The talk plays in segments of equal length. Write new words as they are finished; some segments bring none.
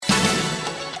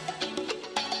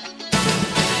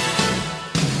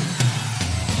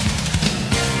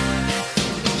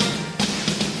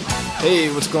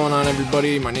Hey, what's going on,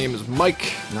 everybody? My name is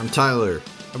Mike. And I'm Tyler.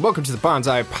 And welcome to the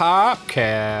Bonsai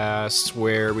Popcast,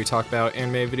 where we talk about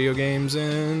anime, video games,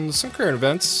 and some current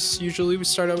events. Usually we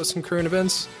start out with some current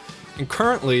events. And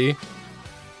currently,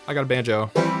 I got a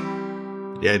banjo.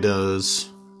 Yeah, it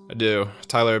does. I do.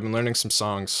 Tyler, I've been learning some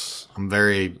songs. I'm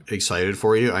very excited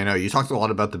for you. I know you talked a lot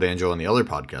about the banjo on the other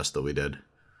podcast that we did.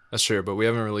 That's true, but we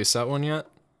haven't released that one yet.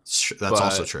 That's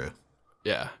also true.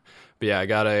 Yeah. But yeah, I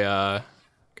got a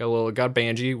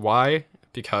banjo. Why?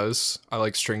 Because I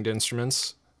like stringed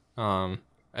instruments. I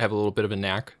have a little bit of a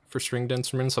knack for stringed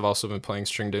instruments. I've also been playing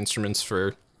stringed instruments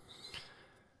for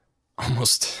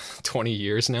almost 20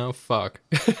 years now. Fuck.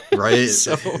 Right?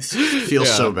 So, it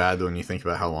feels so bad when you think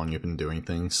about how long you've been doing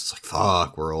things. It's like,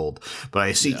 fuck, we're old. But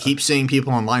I keep seeing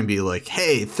people online be like,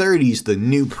 hey, 30's the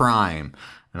new prime.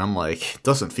 And I'm like, it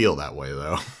doesn't feel that way,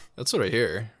 though. That's what I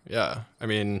hear. Yeah. I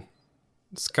mean,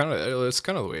 it's kind of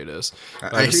the way it is.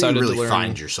 I decided you really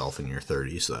find yourself in your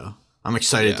 30s, though. I'm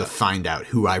excited to find out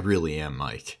who I really am,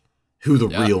 Mike. Who the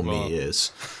real me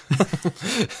is.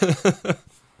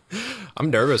 I'm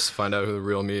nervous to find out who the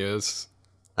real me is.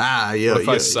 Yeah. What if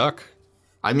I suck?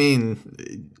 I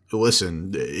mean,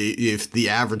 listen, if the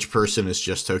average person is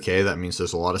just okay, that means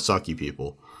there's a lot of sucky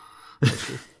people.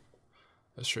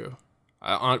 That's true.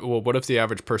 Well, what if the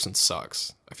average person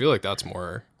sucks? I feel like that's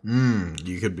more...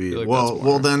 You could be... Like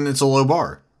well, then it's a low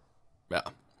bar. Yeah.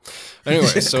 Anyway,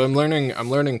 so I'm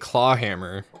learning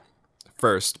Clawhammer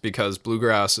first because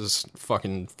bluegrass is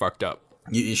fucking fucked up.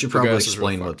 You should probably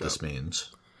explain what this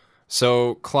means.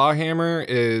 So Clawhammer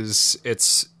is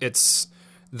it's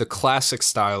the classic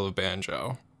style of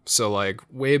banjo. So like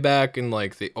way back in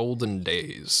like the olden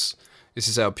days, this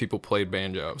is how people played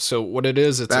banjo. So what it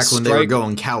is, it's back when they were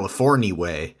going California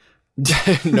way.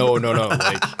 No.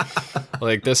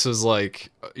 Like this is like,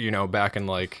 back in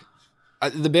like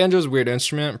the banjo is a weird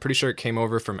instrument. I'm pretty sure it came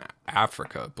over from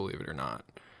Africa, believe it or not.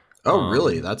 Oh,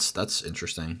 really? That's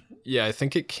interesting. Yeah, I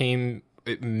think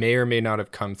it may or may not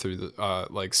have come through the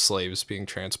like slaves being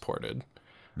transported.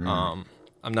 I'm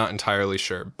not entirely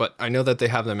sure, but I know that they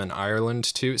have them in Ireland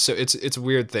too. So it's a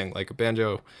weird thing. Like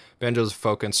banjo's a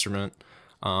folk instrument.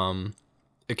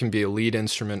 It can be a lead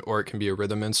instrument or it can be a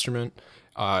rhythm instrument.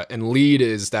 And lead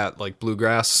is that like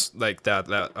bluegrass, like that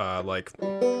like,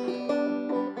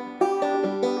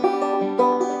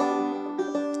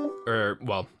 or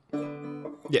well,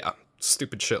 yeah,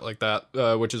 stupid shit like that,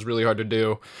 which is really hard to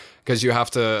do because you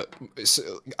have to.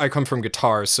 I come from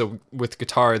guitar, so with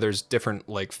guitar, there's different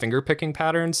like finger picking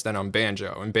patterns than on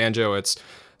banjo. In banjo, it's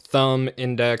thumb,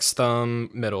 index, thumb,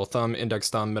 middle, thumb, index,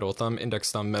 thumb, middle, thumb,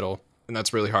 index, thumb, middle, and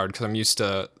that's really hard because I'm used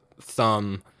to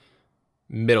thumb,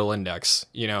 middle, index,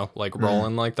 like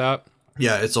rolling like that.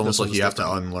 Yeah, it's almost like you have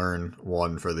to unlearn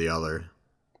one for the other.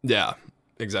 Yeah,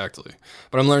 exactly.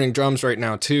 But I'm learning drums right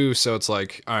now too, so it's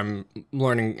like I'm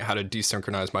learning how to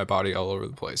desynchronize my body all over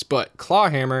the place. But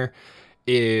Clawhammer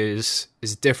is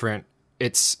different.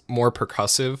 It's more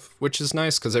percussive, which is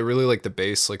nice because I really like the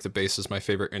bass. Like the bass is my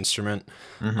favorite instrument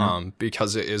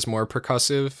because it is more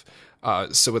percussive.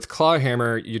 So with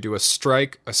Clawhammer, you do a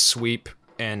strike, a sweep,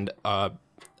 and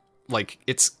like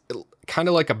it's kind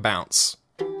of like a bounce,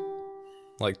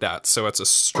 like that. So it's a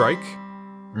strike,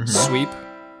 sweep,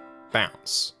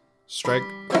 bounce, strike.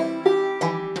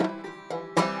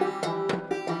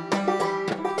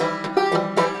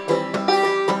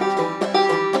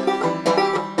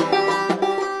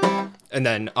 And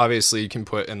then obviously you can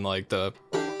put in like the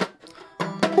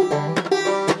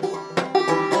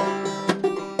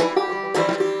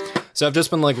So I've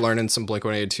just been like learning some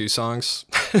Blink-182 songs.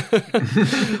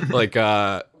 like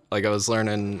I was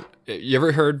learning. You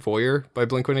ever heard Voyeur by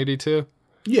Blink-182?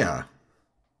 Yeah.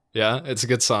 Yeah, it's a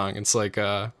good song. It's like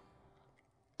and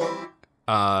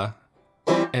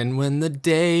when the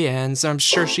day ends, I'm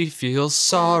sure she feels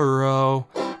sorrow.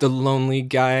 The lonely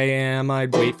guy I am,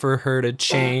 I'd wait for her to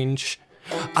change.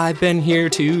 I've been here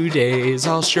 2 days,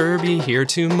 I'll sure be here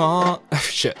tomorrow.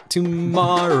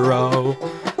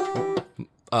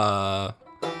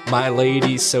 My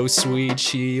lady's so sweet,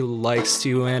 she likes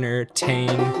to entertain.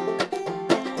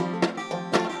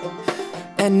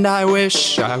 And I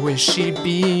wish she'd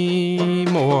be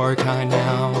more kind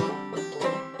now.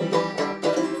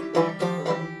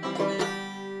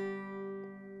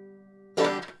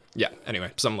 Yeah,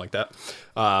 anyway, something like that.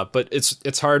 But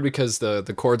it's hard because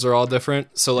the chords are all different.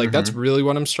 So like that's really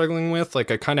what I'm struggling with.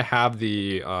 Like I kind of have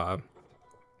the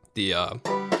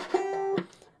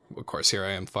of course here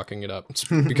I am fucking it up. It's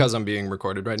because I'm being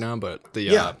recorded right now, but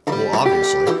well,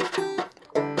 obviously.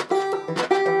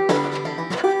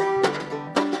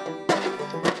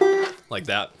 Like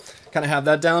that. Kind of have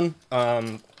that down.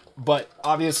 But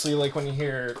obviously, like when you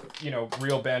hear, you know,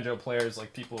 real banjo players,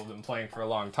 like people who've been playing for a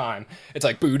long time, it's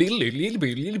like you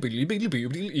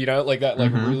know, like that,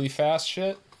 like really fast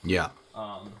shit. Yeah.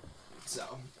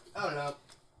 So I don't know.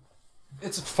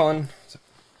 It's fun.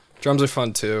 Drums are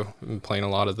fun too. I've been playing a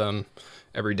lot of them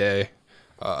every day.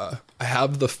 I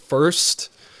have the first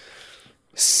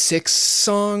 6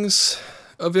 songs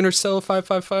of Interstellar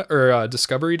 555 or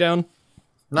Discovery down.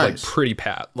 Nice. Like pretty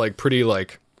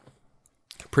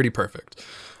pretty perfect.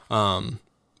 And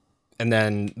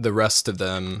then the rest of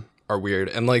them are weird.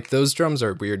 And like those drums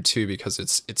are weird too because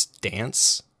it's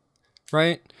dance,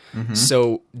 right? Mm-hmm.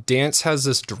 So dance has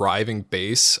this driving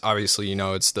bass. Obviously, you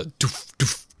know, it's the doof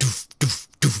doof doof doof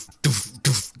doof doof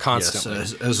doof constantly.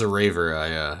 Yes, as a raver,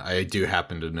 I do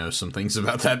happen to know some things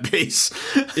about that bass.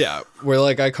 Yeah, where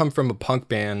like I come from a punk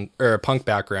band or a punk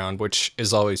background, which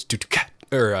is always do cat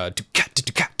or do cat do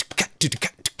cat do cat do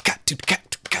cat do cat do cat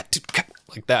do cat do cat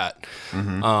like that.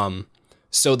 Mm-hmm.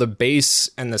 So the bass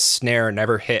and the snare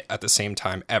never hit at the same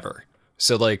time ever.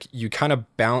 So like you kind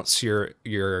of bounce your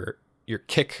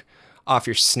kick off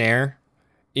your snare,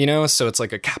 you know, so it's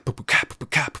like a cap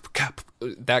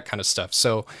that kind of stuff.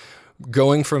 So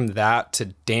going from that to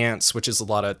dance, which is a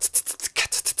lot of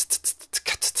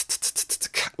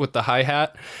with the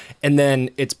hi-hat, and then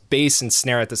it's bass and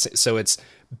snare at the same, so it's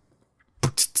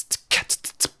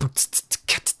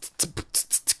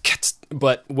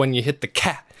but when you hit the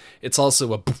cat, it's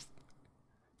also a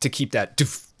to keep that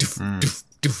doof doof doof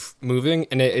doof moving,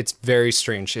 and it's very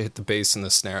strange to hit the bass and the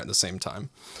snare at the same time.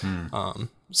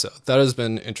 So that has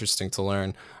been interesting to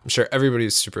learn. I'm sure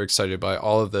everybody's super excited by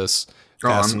all of this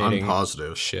fascinating I'm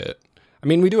positive shit. I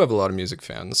mean, we do have a lot of music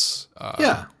fans.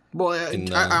 Yeah. Well,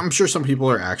 I'm sure some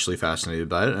people are actually fascinated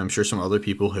by it. I'm sure some other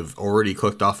people have already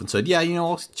clicked off and said, "Yeah, you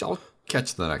know, I'll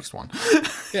catch the next one."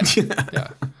 Yeah.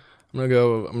 I'm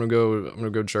gonna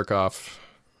go jerk off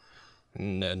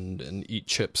and eat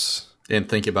chips and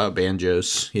think about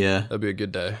banjos. Yeah, that'd be a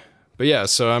good day. But yeah,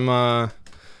 so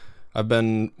I've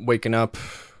been waking up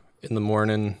in the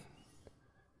morning,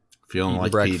 feeling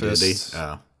like breakfast. P. Diddy.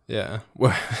 Oh, yeah.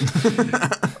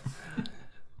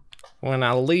 When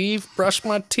I leave, brush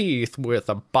my teeth with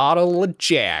a bottle of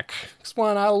Jack. 'Cause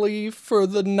when I leave for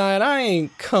the night, I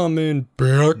ain't coming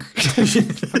back.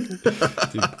 Dude,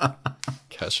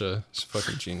 Kesha is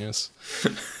fucking genius.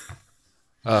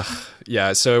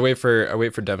 Yeah, so I wait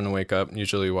for Devin to wake up.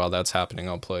 Usually while that's happening,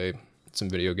 I'll play some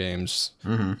video games.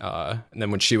 Mm-hmm. And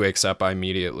then when she wakes up, I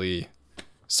immediately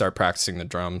start practicing the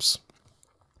drums.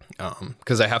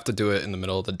 Because I have to do it in the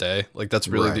middle of the day. Like that's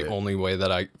really the only way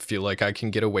that I feel like I can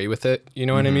get away with it. You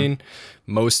know what I mean?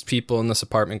 Most people in this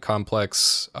apartment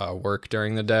complex work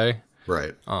during the day.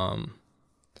 Right.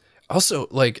 Also,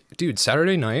 like, dude,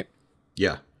 Saturday night.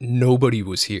 Yeah. Nobody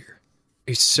was here.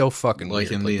 It's so fucking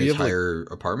like weird. In the entire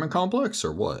apartment complex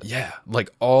or what? Yeah. Like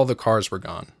all the cars were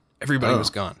gone. Everybody was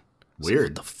gone.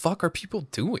 Weird. So what the fuck are people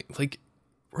doing? Like,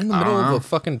 we're in the middle of a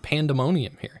fucking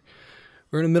pandemonium here.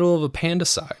 We're in the middle of a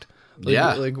pandicide. Like,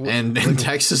 yeah, and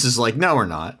Texas is like, no, we're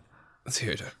not.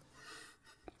 Dude,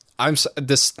 I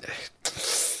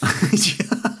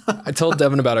told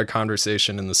Devin about our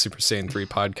conversation in the Super Saiyan 3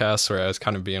 podcast where I was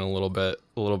kind of being a little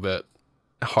bit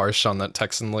harsh on that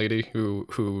Texan lady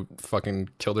who fucking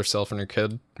killed herself and her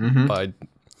kid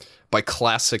by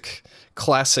classic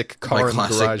car in the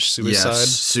garage suicide. Yes,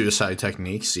 suicide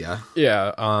techniques. Yeah.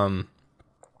 Yeah.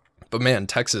 But man,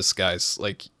 Texas guys,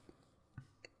 like.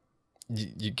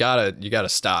 You gotta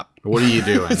stop. What are you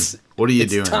doing? What are you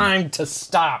doing? It's time to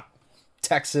stop,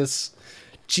 Texas.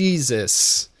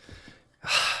 Jesus,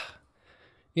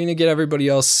 you're gonna get everybody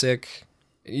else sick.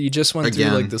 You just went through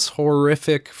like this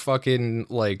horrific fucking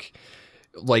like.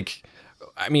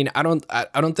 I mean, I don't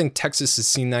think Texas has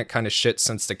seen that kind of shit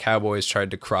since the Cowboys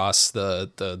tried to cross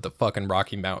the fucking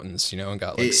Rocky Mountains, you know, and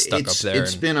got like stuck up there.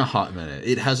 It's been a hot minute.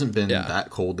 It hasn't been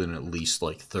that cold in at least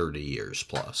like 30 years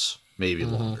plus. Maybe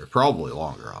longer, probably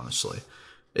longer, honestly.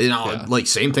 You know, like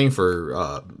same thing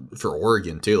for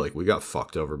Oregon too. Like we got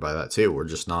fucked over by that too. We're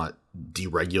just not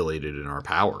deregulated in our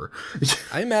power.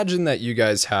 I imagine that you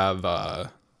guys have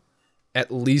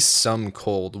at least some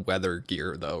cold weather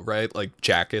gear though, right? Like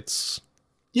jackets.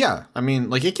 Yeah, I mean,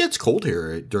 like it gets cold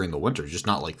here during the winter, just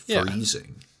not like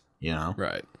freezing. You know,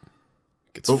 right?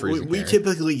 It's freezing. We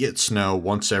typically get snow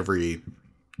once every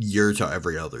year to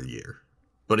every other year.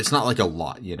 But it's not like a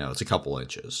lot, you know, it's a couple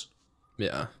inches.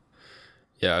 Yeah.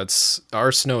 Yeah,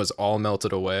 our snow is all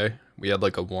melted away. We had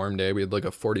like a warm day. We had like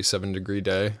a 47-degree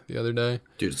day the other day.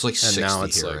 Dude, it's like 60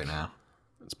 here right now.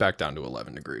 It's back down to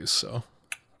 11 degrees, so.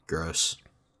 Gross.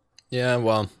 Yeah,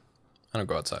 well, I don't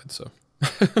go outside, so.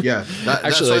 Yeah,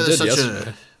 actually, I did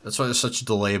yesterday. That's why there's such a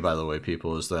delay, by the way,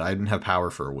 people, is that I didn't have power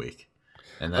for a week.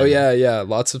 And then, oh yeah.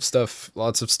 Lots of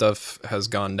stuff has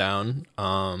gone down.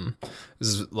 This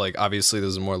is like, obviously this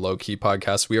is a more low key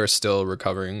podcast. We are still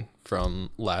recovering from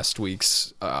last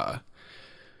week's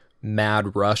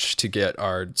mad rush to get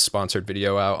our sponsored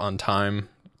video out on time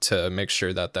to make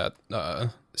sure that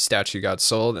statue got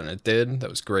sold, and it did. That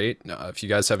was great. If you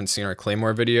guys haven't seen our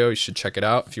Claymore video, you should check it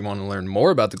out. If you want to learn more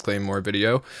about the Claymore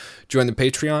video, join the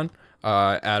Patreon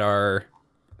at our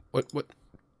what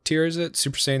tier is it?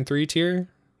 Super Saiyan 3 tier.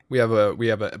 We have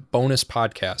a bonus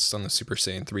podcast on the Super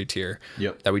Saiyan 3 tier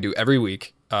that we do every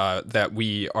week that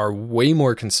we are way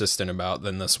more consistent about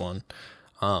than this one,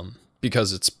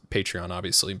 because it's Patreon,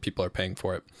 obviously, and people are paying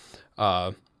for it.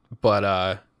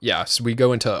 Yeah, so we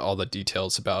go into all the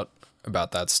details about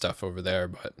that stuff over there,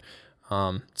 but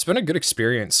it's been a good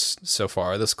experience so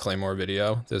far, this Claymore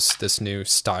video, this new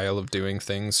style of doing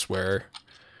things where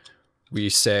we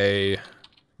say,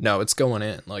 no, it's going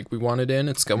in. Like, we want it in,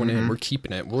 it's going in. We're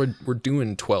keeping it. We're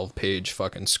doing 12-page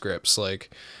fucking scripts. Like,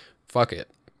 fuck it.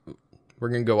 We're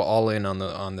gonna go all in on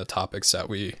the topics that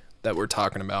we're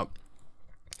talking about.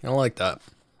 I like that.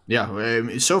 Yeah, I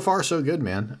mean, so far so good,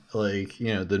 man. Like,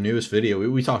 the newest video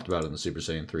we talked about it in the Super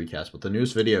Saiyan 3 cast, but the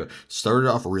newest video started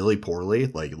off really poorly,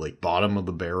 like bottom of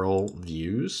the barrel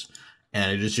views,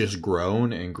 and it has just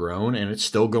grown and grown, and it's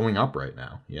still going up right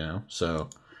now. So.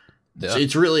 Yeah.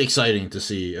 It's really exciting to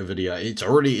see a video. It's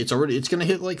going to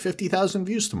hit like 50,000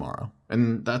 views tomorrow.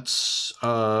 And that's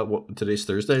today's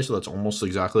Thursday, so that's almost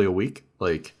exactly a week.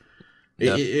 Like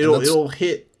it'll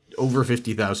hit over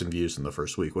 50,000 views in the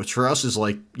first week, which for us is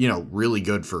like, really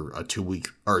good for a 2-week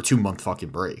or a 2-month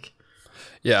fucking break.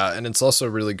 Yeah, and it's also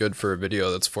really good for a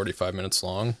video that's 45 minutes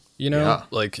long.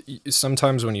 Like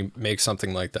sometimes when you make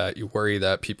something like that, you worry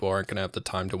that people aren't going to have the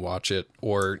time to watch it,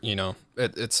 or,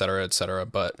 et cetera, et cetera.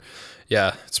 But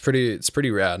yeah, it's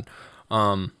pretty rad.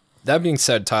 That being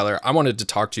said, Tyler, I wanted to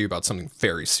talk to you about something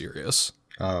very serious.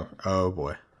 Oh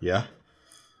boy. Yeah.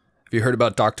 Have you heard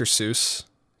about Dr. Seuss?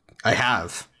 I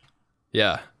have.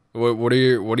 Yeah. What are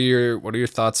your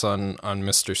thoughts on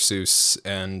Mr. Seuss?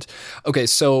 And okay,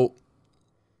 so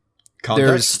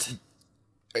context.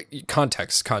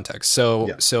 Context.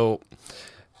 So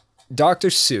Dr.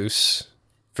 Seuss,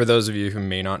 for those of you who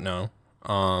may not know,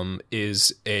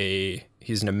 he's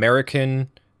an American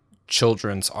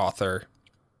children's author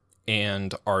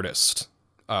and artist.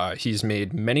 He's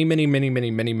made many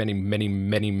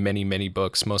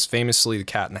books, most famously The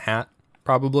Cat in the Hat,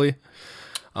 probably.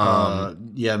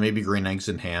 Maybe Green Eggs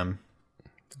and Ham.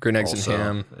 Green Eggs and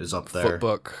Ham is up there.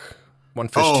 Footbook. One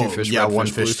Fish, Two Fish, yeah, Red One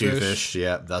Fish, Fish, Blue Two Fish.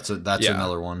 Yeah, that's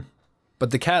another one.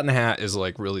 But The Cat in the Hat is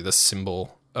like really the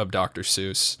symbol of Dr.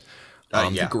 Seuss. The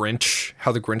Grinch,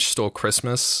 How the Grinch Stole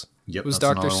Christmas was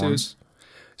Dr. Seuss.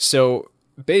 So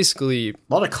basically, a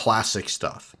lot of classic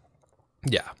stuff.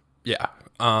 Yeah.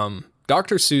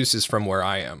 Dr. Seuss is from where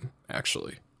I am,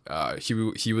 actually.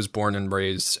 He was born and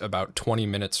raised about 20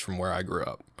 minutes from where I grew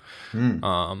up.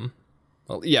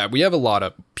 Well, yeah, we have a lot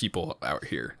of people out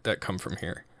here that come from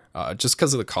here. Just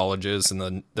because of the colleges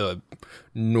and the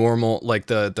normal, like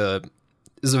the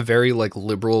is a very like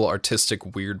liberal,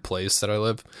 artistic, weird place that I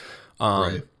live.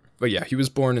 Right. But yeah, he was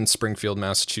born in Springfield,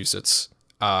 Massachusetts,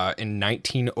 in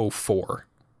 1904.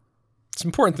 It's an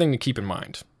important thing to keep in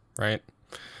mind, right?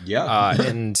 Yeah.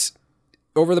 And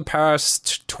over the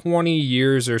past 20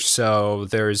 years or so,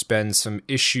 there's been some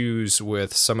issues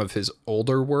with some of his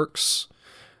older works,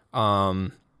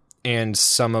 and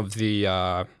some of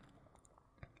the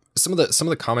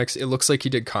comics. It looks like he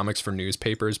did comics for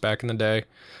newspapers back in the day,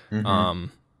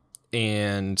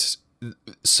 and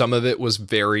some of it was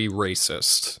very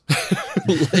racist,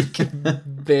 like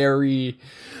very,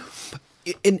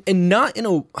 and not in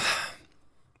a.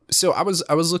 So I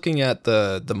was looking at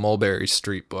the Mulberry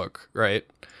Street book, right?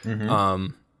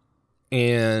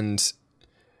 And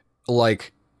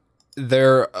like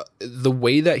the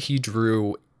way that he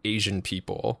drew Asian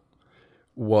people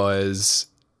was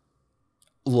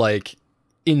like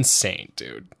insane,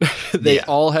 dude. They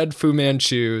all had Fu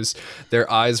Manchus.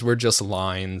 Their eyes were just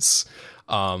lines.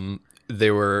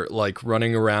 They were like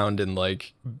running around in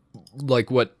like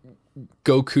what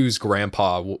Goku's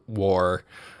grandpa wore,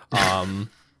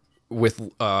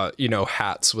 with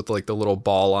hats with like the little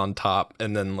ball on top,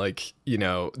 and then like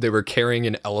they were carrying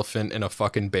an elephant in a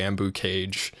fucking bamboo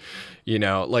cage,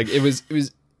 like it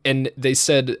was. And they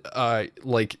said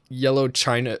like yellow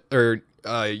Chinamen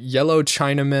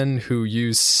who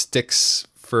use sticks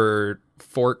for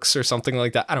forks or something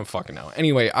like that. I don't fucking know.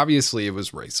 Anyway, obviously it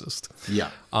was racist. Yeah.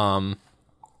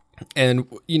 And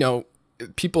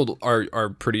people are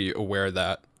pretty aware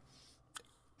that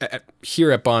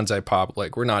here at Bonsai Pop,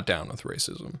 like, we're not down with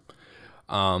racism.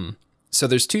 So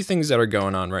there's two things that are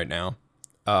going on right now.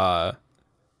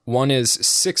 One is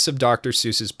 6 of Dr.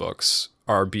 Seuss's books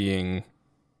are being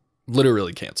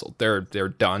literally canceled. They're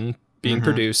done being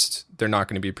produced. They're not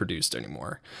going to be produced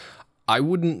anymore. I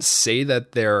wouldn't say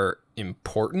that they're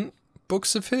important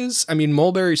books of his. I mean,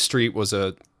 Mulberry Street was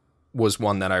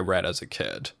one that I read as a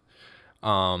kid.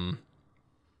 But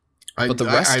the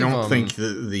rest I don't of them, think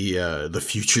the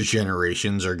future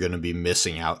generations are going to be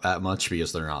missing out that much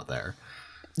because they're not there.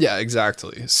 Yeah,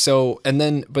 exactly. So,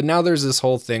 but now there's this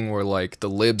whole thing where like the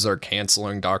libs are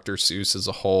canceling Dr. Seuss as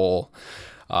a whole.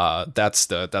 That's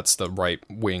the right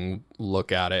wing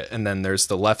look at it, and then there's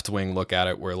the left wing look at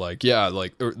it, where like, yeah,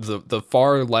 like the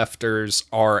far lefters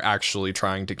are actually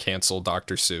trying to cancel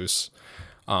Dr. Seuss,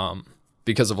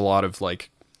 because of a lot of like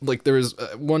there was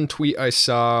one tweet I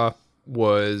saw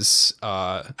was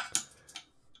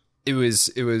it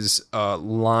was a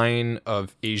line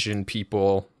of Asian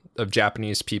people, of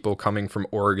Japanese people coming from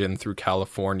Oregon through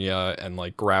California and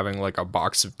like grabbing like a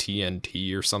box of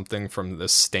TNT or something from the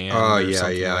stand. Oh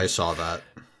yeah, I saw that.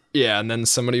 Yeah, and then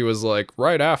somebody was like,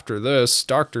 right after this,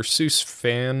 Dr. Seuss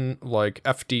fan, like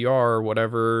FDR or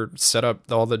whatever, set up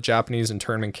all the Japanese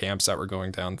internment camps that were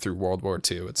going down through World War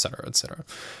II, et cetera, et cetera.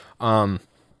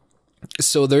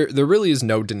 So there really is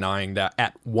no denying that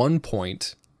at one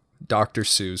point, Dr.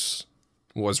 Seuss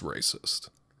was racist,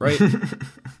 right?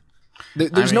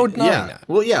 There's no denying that.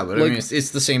 Well, yeah, but like, I mean,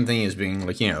 it's the same thing as being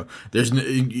like, you know,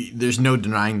 there's no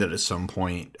denying that at some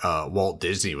point Walt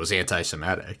Disney was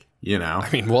anti-Semitic. You know, I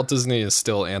mean, Walt Disney is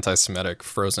still anti-Semitic,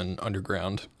 frozen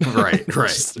underground, right,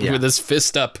 yeah. With his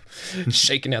fist up,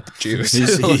 shaking at the Jews.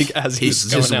 He's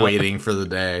just waiting for the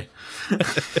day.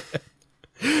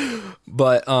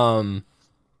 But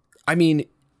I mean,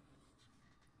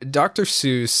 Dr.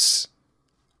 Seuss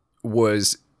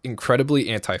was incredibly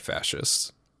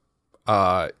anti-fascist.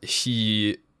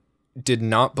 He did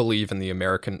not believe in the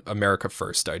America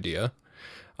First idea.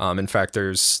 In fact,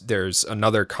 there's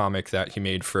another comic that he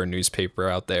made for a newspaper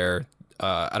out there.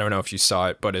 I don't know if you saw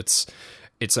it, but it's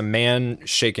a man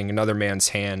shaking another man's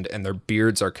hand, and their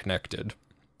beards are connected.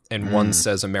 And one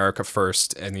says America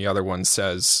First, and the other one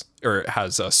says, or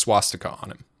has a swastika on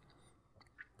him.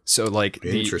 So like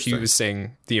he was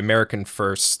saying the American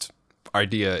First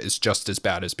idea is just as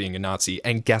bad as being a Nazi.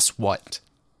 And guess what?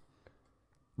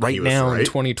 Right now in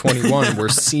 2021, we're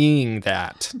seeing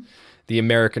that. The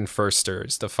American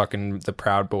Firsters, the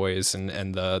Proud Boys and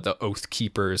the Oath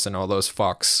Keepers and all those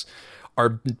fucks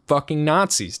are fucking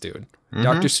Nazis, dude. Mm-hmm.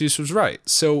 Dr. Seuss was right.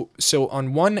 So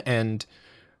on one end,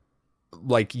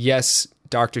 like, yes,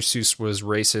 Dr. Seuss was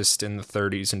racist in the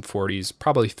 30s and 40s,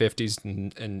 probably 50s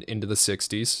and into the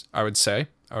 60s, I would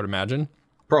imagine.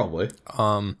 Probably.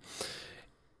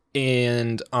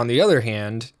 And on the other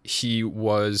hand, he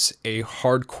was a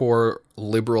hardcore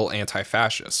liberal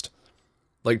anti-fascist.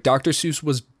 Like, Dr. Seuss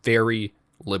was very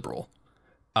liberal.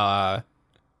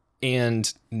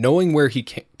 And knowing where he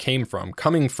came from,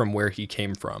 coming from where he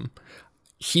came from,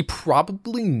 he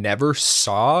probably never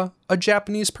saw a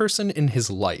Japanese person in his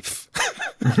life.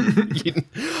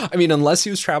 I mean, unless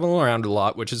he was traveling around a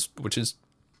lot, which is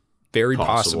very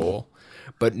possible.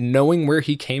 But knowing where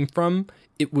he came from,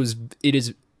 it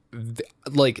is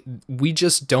like, we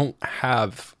just don't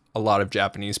have a lot of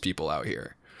Japanese people out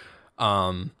here.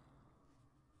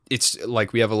 It's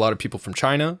like we have a lot of people from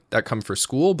China that come for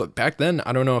school, but back then,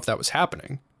 I don't know if that was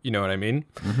happening. You know what I mean?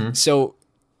 Mm-hmm. So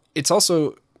it's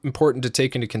also important to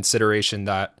take into consideration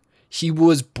that he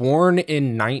was born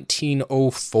in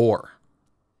 1904.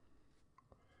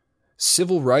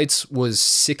 Civil rights was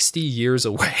 60 years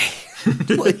away.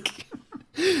 Like,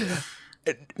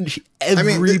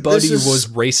 everybody was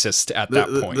racist at that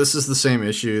point. This is the same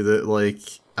issue that, like,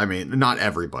 I mean, not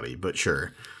everybody, but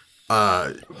sure.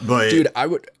 But dude, I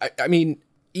mean,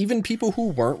 even people who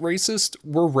weren't racist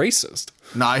were racist.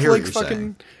 No, I hear what you're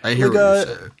saying. I hear what you're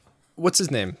saying. What's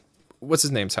his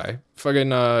name? Ty? Fucking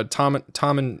Tom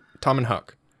and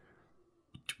Huck.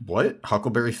 What?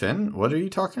 Huckleberry Finn? What are you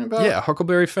talking about? Yeah,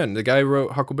 Huckleberry Finn. The guy who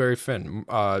wrote Huckleberry Finn.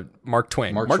 Mark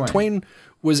Twain. Mark Twain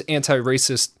was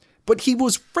anti-racist, but he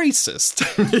was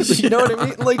racist. You know what I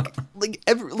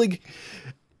mean?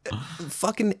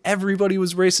 Fucking everybody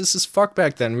was racist as fuck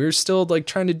back then. We were still like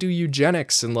trying to do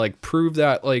eugenics and like prove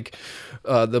that like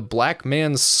the black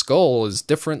man's skull is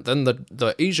different than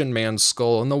the Asian man's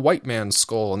skull and the white man's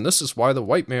skull, and this is why the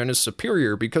white man is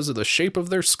superior because of the shape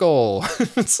of their skull.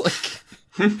 It's like,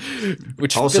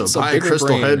 which also buy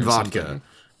Crystal Head vodka.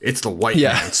 It's the white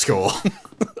man's skull.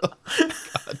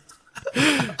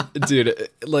 Dude,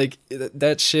 like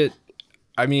that shit.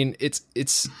 I mean,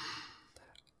 it's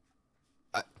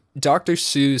Dr.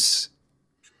 Seuss,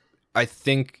 I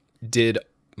think, did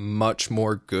much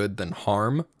more good than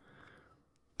harm,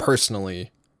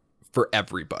 personally, for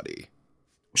everybody.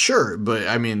 Sure, but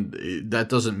I mean, that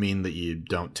doesn't mean that you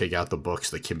don't take out the books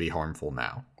that can be harmful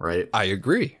now, right? I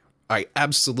agree. I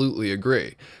absolutely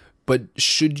agree. But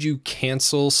should you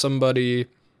cancel somebody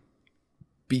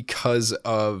because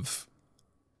of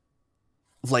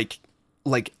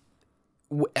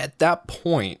at that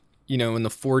point, you know, in the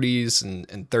 40s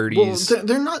and 30s? Well,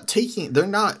 they're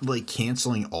not like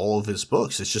canceling all of his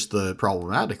books. It's just the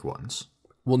problematic ones.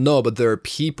 Well, no, but there are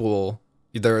people,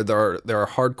 there are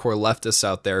hardcore leftists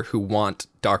out there who want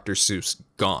Dr. Seuss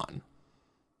gone.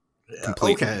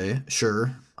 Completely. Okay,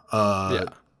 sure. Yeah.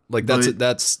 Like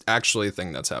that's actually a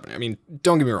thing that's happening. I mean,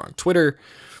 don't get me wrong. Twitter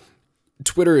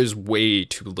is way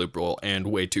too liberal and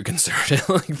way too conservative.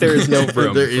 Like there is no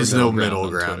room. There is no middle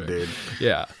ground, dude.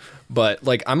 Yeah. But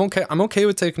like I'm okay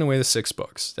with taking away the 6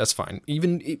 books. That's fine.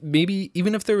 Even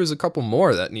if there was a couple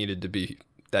more that needed to be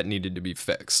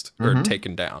fixed or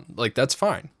taken down. Like that's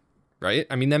fine. Right?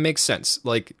 I mean, that makes sense.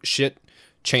 Like shit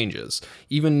changes.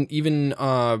 Even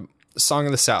Song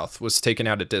of the South was taken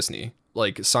out at Disney.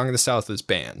 Like Song of the South is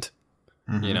banned,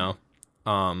 you know,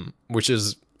 which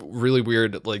is really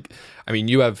weird. Like, I mean,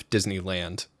 you have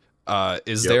Disneyland.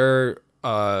 Is there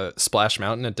Splash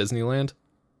Mountain at Disneyland?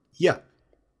 Yeah.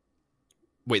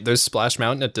 Wait, there's Splash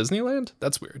Mountain at Disneyland?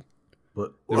 That's weird.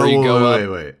 But,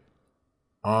 wait.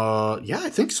 Yeah, I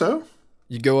think so.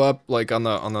 You go up like on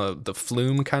the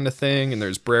flume kind of thing, and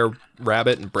there's Brer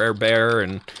Rabbit and Brer Bear,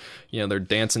 and you know they're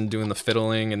dancing, doing the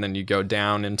fiddling, and then you go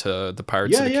down into the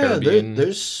Pirates of the Caribbean.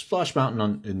 There's Splash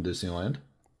Mountain in Disneyland.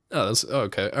 Oh,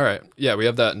 okay. All right. Yeah, we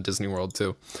have that in Disney World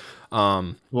too.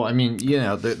 Well, I mean, you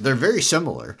know, they're very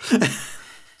similar.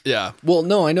 Yeah. Well,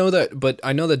 no, I know that, but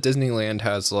I know that Disneyland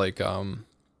has like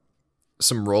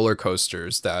some roller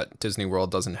coasters that Disney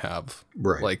World doesn't have.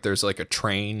 Right. Like there's like a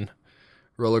train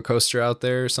roller coaster out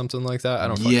there or something like that. I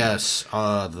don't. Yes.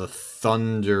 The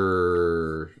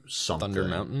Thunder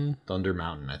something. Thunder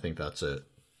Mountain. I think that's it.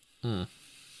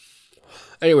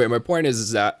 Anyway, my point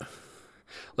is that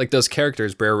like those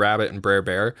characters, Brer Rabbit and Brer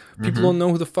Bear, people don't know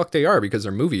who the fuck they are because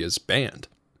their movie is banned.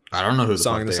 I don't know who the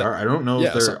fuck they are. I don't know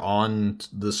if they're on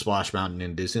the Splash Mountain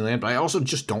in Disneyland, but I also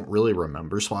just don't really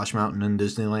remember Splash Mountain in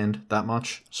Disneyland that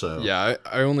much. So yeah,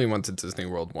 I only went to Disney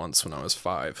World once when I was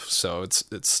 5, so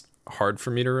it's hard for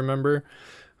me to remember.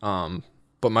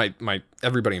 But my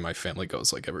everybody in my family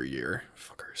goes like every year.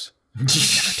 Fuckers, you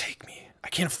gotta take me. I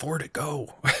can't afford to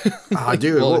go.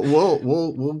 Dude,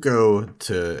 we'll go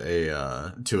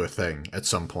to a thing at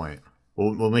some point.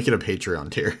 We'll make it a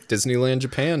Patreon tier. Disneyland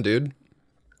Japan, dude.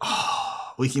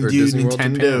 Oh, we can do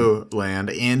Nintendo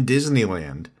Land and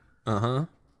Disneyland.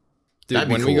 Dude,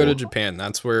 when we go to Japan,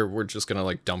 that's where we're just gonna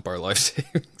like dump our life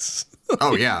savings.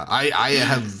 Oh yeah, I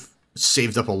have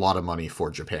saved up a lot of money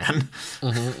for Japan.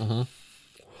 Well,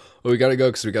 we gotta go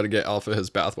because we gotta get Alpha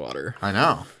his bathwater. I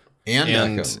know.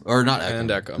 And Ekam. Or not Ekam. And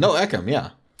Ekam. No, Ekam,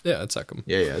 yeah. Yeah, it's Ekam.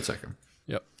 Yeah, it's Ekam.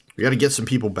 Yep. We gotta get some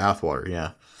people bathwater,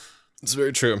 yeah. It's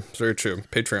very true. It's very true.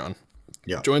 Patreon.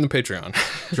 Yeah. Join the Patreon.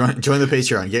 Join the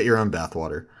Patreon. Get your own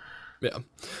bathwater. Yeah.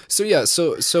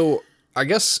 So I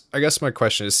guess my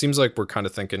question is, it seems like we're kind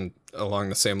of thinking along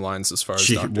the same lines as far as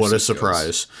Dr. What a Seuss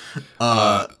surprise.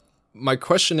 My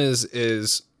question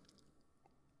is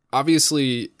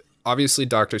obviously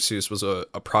Dr. Seuss was a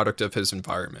product of his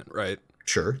environment, right?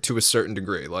 Sure. To a certain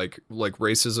degree. Like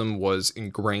racism was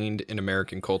ingrained in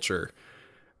American culture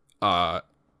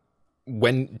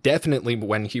when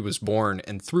he was born,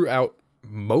 and throughout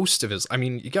most of his, I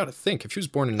mean, you got to think, if he was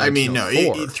born in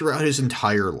 1904, throughout his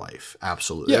entire life,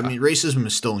 absolutely. Yeah. I mean, racism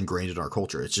is still ingrained in our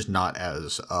culture. It's just not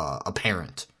as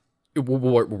apparent.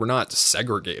 We're not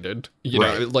segregated, you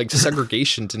know, like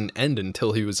segregation didn't end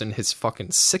until he was in his fucking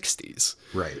 60s.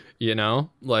 Right. You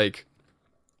know, like,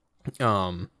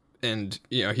 and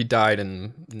you know, he died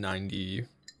in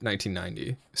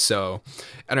 1990. So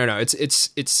I don't know.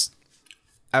 It's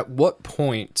at what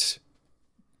point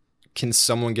can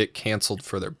someone get canceled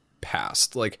for their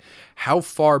past? Like, how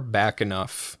far back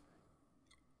enough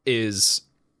is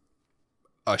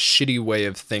a shitty way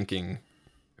of thinking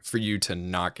for you to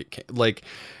not get like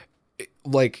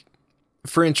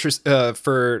for interest,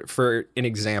 for an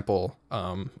example,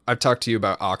 I've talked to you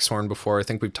about Oxhorn before. I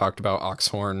think we've talked about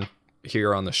Oxhorn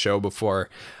here on the show before.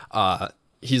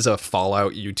 He's a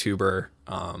Fallout YouTuber.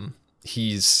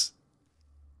 He's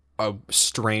a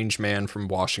strange man from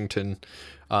Washington.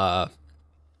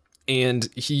 And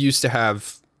he used to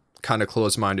have kind of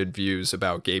closed-minded views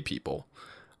about gay people,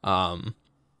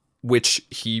 which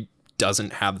he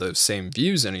doesn't have those same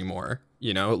views anymore.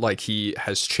 You know, like he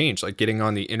has changed, like getting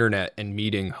on the internet and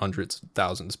meeting hundreds of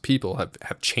thousands of people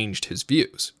have changed his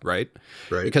views, right?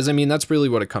 Right. Because I mean, that's really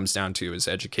what it comes down to is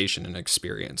education and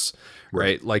experience,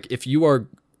 right? Like if you are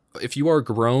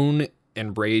grown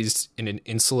and raised in an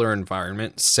insular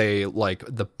environment, say like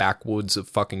the backwoods of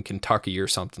fucking Kentucky or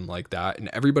something like that, and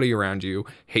everybody around you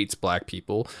hates black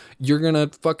people, you're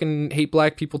gonna fucking hate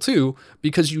black people too,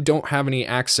 because you don't have any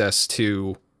access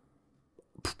to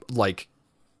like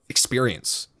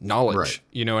experience, knowledge, right.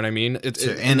 You know what I mean?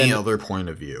 To any other point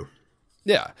of view.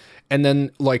 Yeah. And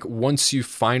then like once you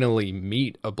finally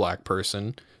meet a black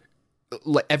person,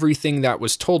 everything that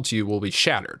was told to you will be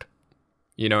shattered.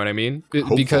 You know what I mean?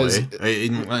 Hopefully. Because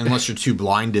unless you're too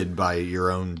blinded by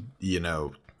your own,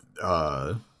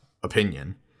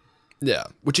 opinion. Yeah,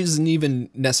 which isn't even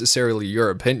necessarily your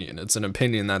opinion. It's an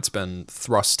opinion that's been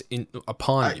thrust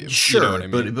upon you. Sure, you know what I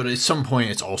mean? but at some point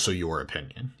it's also your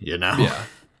opinion, you know?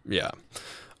 Yeah.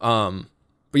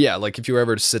 But yeah, like if you were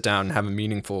ever to sit down and have a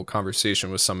meaningful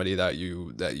conversation with somebody that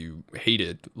you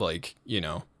hated, like, you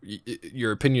know,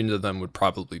 your opinion to them would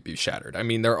probably be shattered. I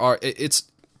mean, there are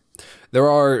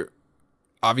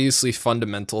obviously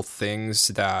fundamental things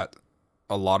that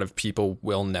a lot of people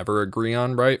will never agree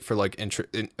on, right? For like,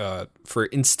 for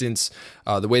instance,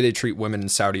 the way they treat women in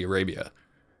Saudi Arabia,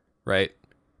 right?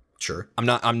 Sure.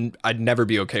 I'd never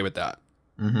be okay with that.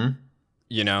 Mm-hmm.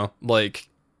 You know, like,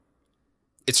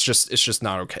 it's just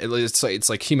not okay. It's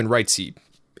like human rights-y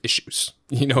issues.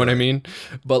 You know what I mean?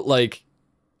 But like,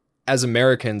 as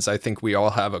Americans, I think we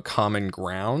all have a common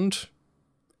ground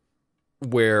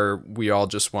where we all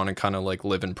just want to kind of like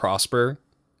live and prosper.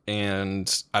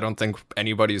 And I don't think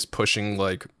anybody's pushing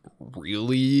like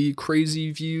really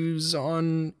crazy views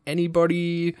on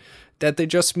anybody that they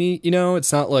just meet. You know,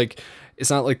 it's not like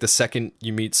the second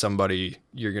you meet somebody,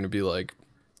 you're going to be like,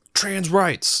 trans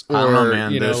rights. Or, I don't know,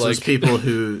 man. You know, there's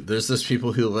those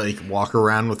people who like walk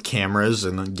around with cameras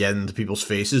and then get into people's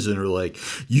faces and are like,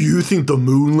 "You think the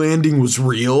moon landing was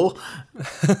real?"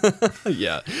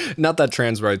 Yeah, not that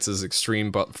trans rights is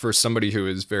extreme, but for somebody who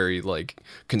is very like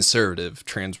conservative,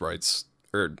 trans rights,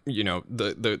 or you know,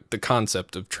 the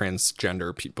concept of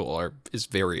transgender people is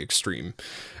very extreme,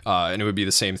 and it would be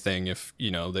the same thing if,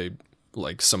 you know, they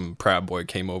like some Proud Boy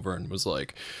came over and was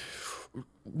like,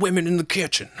 women in the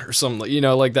kitchen or something, you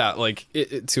know, like that, like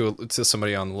to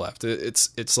somebody on the left.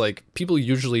 It's like people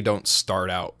usually don't start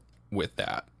out with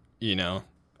that, you know.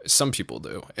 Some people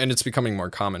do, and it's becoming more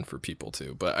common for people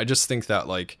too. But I just think that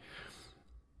like,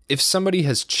 if somebody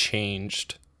has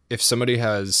changed, if somebody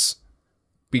has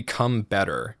become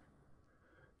better,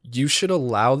 you should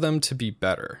allow them to be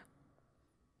better.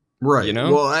 Right. You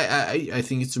know? Well, I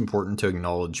think it's important to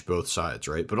acknowledge both sides,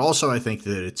 right? But also I think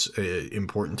that it's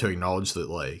important to acknowledge that,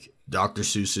 like, Dr.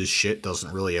 Seuss's shit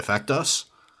doesn't really affect us.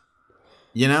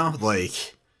 You know?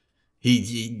 Like,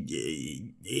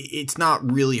 it's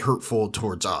not really hurtful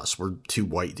towards us. We're two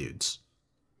white dudes.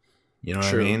 You know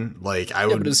what I mean? Like,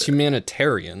 but as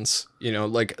humanitarians, you know,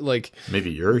 like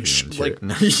maybe you're a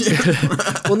humanitarian.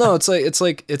 Well, no, it's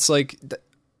like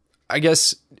I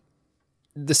guess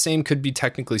the same could be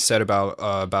technically said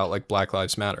about like Black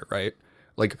Lives Matter, right?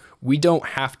 Like, we don't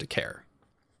have to care.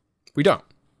 We don't.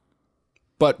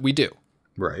 But we do.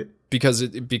 Right.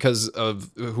 Because of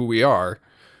who we are,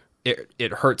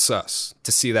 it hurts us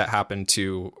to see that happen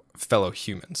to fellow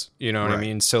humans. You know what I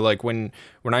mean? So like when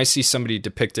I see somebody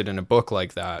depicted in a book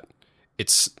like that,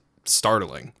 it's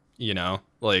startling, you know?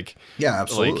 Like, yeah,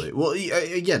 absolutely. Like, well,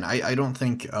 again, I don't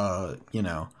think you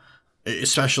know,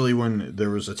 especially when there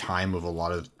was a time of a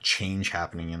lot of change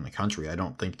happening in the country, I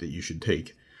don't think that you should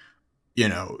take, you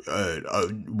know,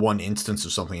 one instance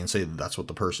of something and say that that's what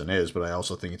the person is. But I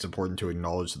also think it's important to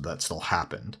acknowledge that still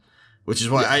happened, which is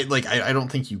why I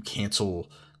don't think you cancel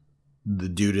the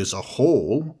dude as a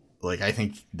whole. Like, I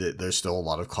think that there's still a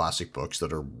lot of classic books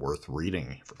that are worth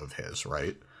reading of his,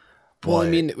 right? Well, I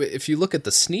mean, if you look at the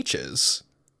Sneetches,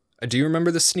 do you remember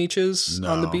the Sneetches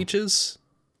on the beaches?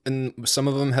 And some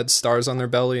of them had stars on their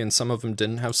belly, and some of them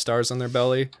didn't have stars on their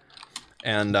belly.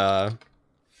 And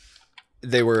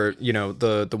they were, you know,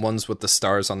 the ones with the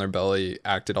stars on their belly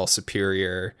acted all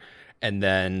superior, and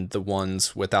then the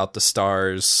ones without the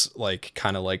stars, like,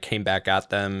 kind of like came back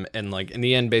at them, and like in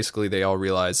the end, basically, they all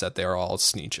realized that they were all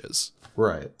Sneetches,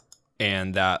 right?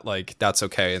 And that like that's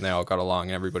okay, and they all got along,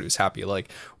 and everybody was happy.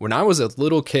 Like, when I was a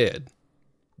little kid,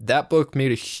 that book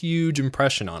made a huge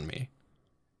impression on me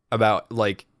about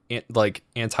like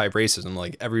anti-racism.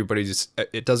 Like, everybody's,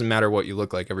 it doesn't matter what you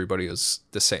look like, everybody is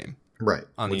the same, right?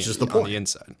 Which is the point. On the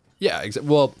inside. Yeah,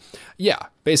 well, yeah,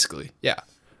 basically, yeah.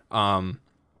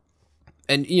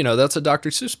 And you know, that's a Dr.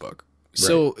 Seuss book,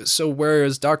 So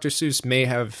whereas Dr. Seuss may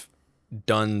have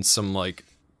done some like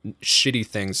shitty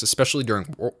things, especially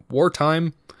during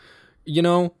wartime, you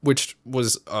know, which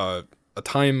was a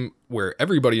time where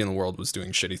everybody in the world was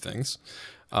doing shitty things.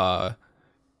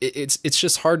 It's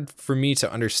just hard for me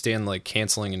to understand like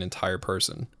canceling an entire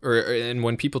person. And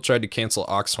when people tried to cancel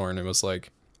Oxhorn, it was like,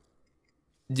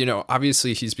 you know,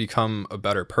 obviously he's become a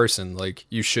better person. Like,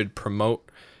 you should promote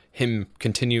him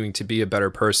continuing to be a better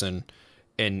person,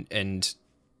 and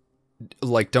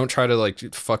like, don't try to like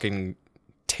fucking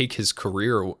take his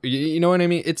career. You know what I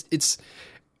mean? It's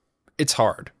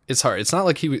hard. It's hard. It's not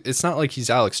like he's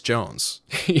Alex Jones.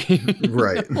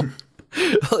 Right.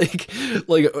 like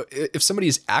if somebody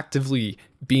is actively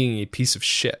being a piece of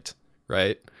shit,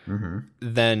 right? Mm-hmm.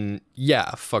 Then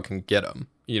yeah, fucking get him.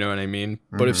 You know what I mean?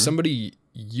 Mm-hmm. But if somebody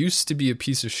used to be a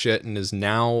piece of shit and is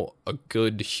now a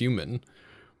good human,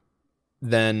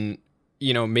 then,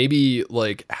 you know, maybe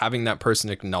like having that person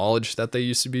acknowledge that they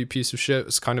used to be a piece of shit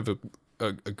is kind of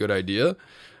a good idea.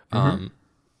 Mm-hmm.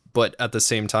 But at the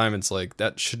same time, it's like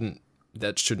that shouldn't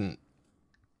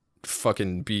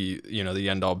fucking be, you know, the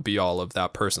end all be all of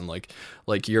that person. Like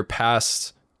your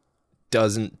past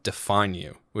doesn't define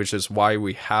you, which is why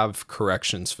we have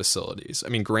corrections facilities. I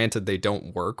mean, granted, they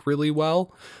don't work really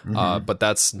well, but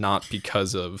that's not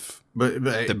because of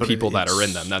the people that are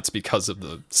in them. That's because of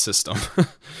the system.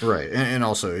 Right. And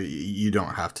also, you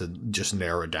don't have to just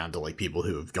narrow it down to like people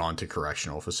who have gone to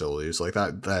correctional facilities like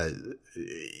that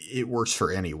it works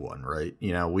for anyone, right?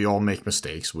 You know, we all make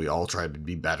mistakes. We all try to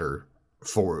be better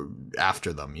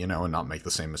after them, you know, and not make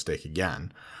the same mistake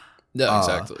again. Yeah,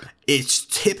 exactly. It's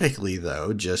typically,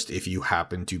 though, just if you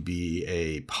happen to be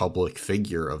a public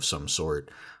figure of some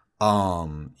sort,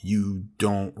 you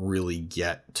don't really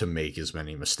get to make as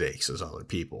many mistakes as other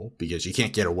people because you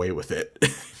can't get away with it.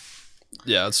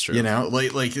 Yeah, that's true. You know,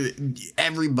 like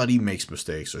everybody makes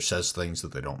mistakes or says things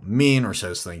that they don't mean or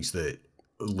says things that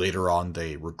later on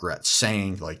they regret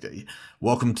saying. Like,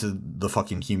 welcome to the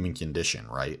fucking human condition,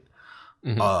 right?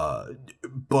 Mm-hmm.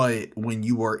 But when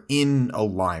you are in a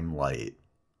limelight,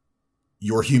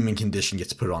 your human condition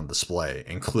gets put on display,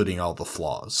 including all the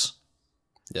flaws.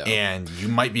 Yeah. And you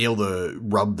might be able to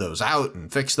rub those out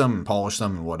and fix them and polish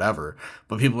them and whatever,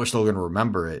 but people are still going to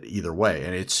remember it either way.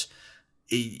 And it's,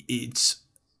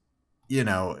 you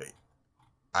know,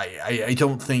 I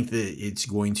don't think that it's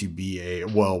going to be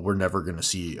we're never going to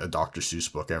see a Dr.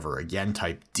 Seuss book ever again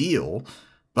type deal,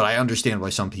 but I understand why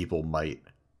some people might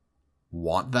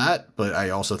want that, but I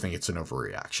also think it's an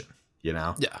overreaction, you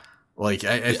know? Yeah. Like,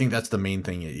 I think that's the main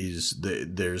thing is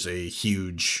that there's a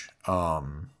huge,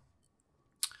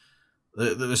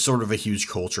 there's sort of a huge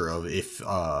culture of if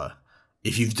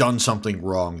you've done something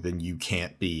wrong, then you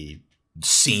can't be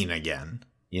seen again.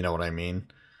 You know what I mean?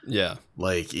 Yeah.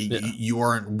 Like, you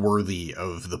aren't worthy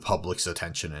of the public's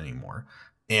attention anymore.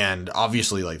 And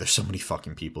obviously, like, there's so many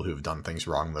fucking people who have done things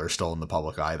wrong that are still in the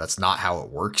public eye. That's not how it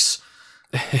works.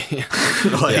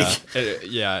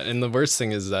 Yeah, and the worst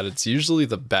thing is that it's usually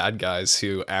the bad guys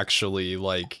who actually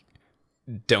like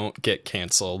don't get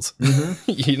canceled. Mm-hmm.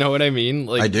 You know what I mean?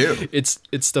 Like, I do.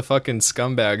 It's the fucking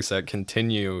scumbags that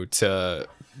continue to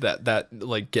that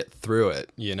like get through it,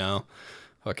 you know?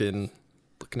 Fucking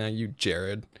looking at you,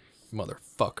 Jared,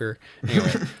 motherfucker.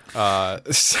 Anyway,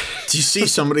 do you see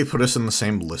somebody put us in the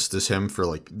same list as him for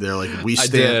like they're like we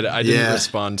stand? I didn't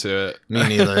respond to it. Me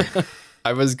neither.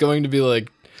 I was going to be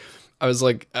like,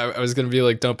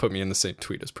 don't put me in the same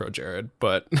tweet as Pro Jared,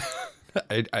 but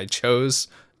I chose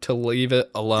to leave it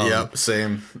alone. Yep,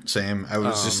 same. I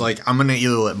was just like, I'm gonna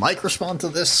either let Mike respond to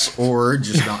this or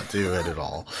just not do it at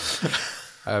all.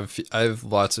 I have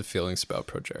lots of feelings about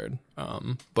Pro Jared.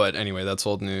 But anyway, that's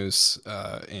old news.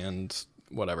 And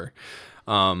whatever.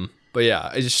 But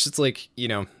yeah, it's like, you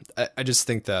know, I just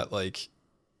think that like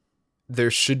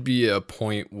there should be a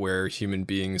point where human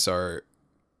beings are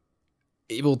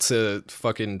able to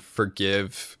fucking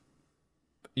forgive,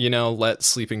 you know, let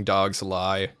sleeping dogs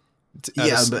lie.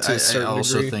 But I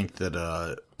also think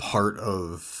that part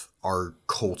of our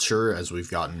culture, as we've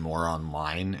gotten more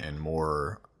online and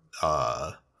more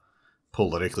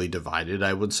politically divided,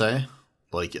 I would say,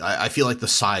 like I feel like the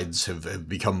sides have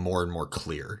become more and more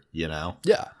clear, you know?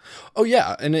 Yeah. Oh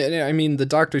yeah. And I mean, the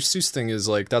Dr. Seuss thing is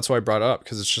like, that's why I brought it up,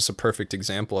 because it's just a perfect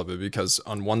example of it, because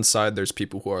on one side there's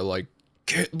people who are like,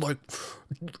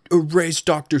 erase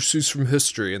Dr. Seuss from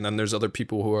history, and then there's other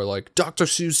people who are like, Dr.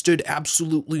 Seuss did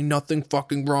absolutely nothing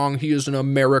fucking wrong, he is an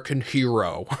American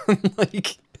hero.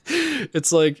 Like,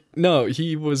 it's like, no,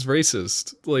 he was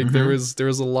racist. Like, mm-hmm. there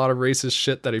was a lot of racist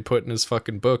shit that he put in his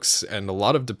fucking books, and a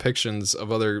lot of depictions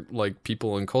of other like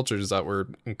people and cultures that were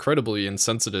incredibly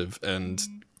insensitive and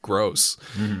gross.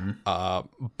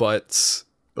 But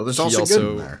there's also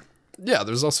good in there. Yeah,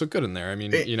 there's also good in there. I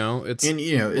mean, it's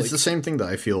it's the same thing that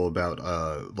I feel about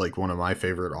like one of my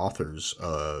favorite authors,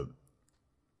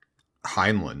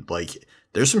 Heinlein. Like,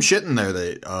 there's some shit in there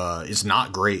that is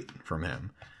not great from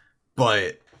him,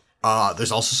 but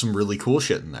there's also some really cool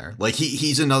shit in there. Like,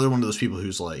 he's another one of those people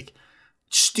who's like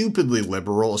stupidly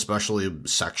liberal, especially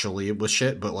sexually with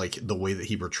shit, but like the way that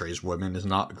he portrays women is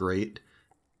not great.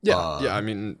 Yeah, I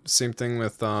mean, same thing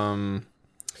with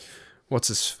what's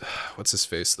his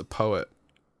face, the poet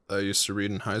I used to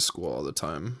read in high school all the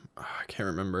time. I can't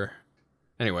remember.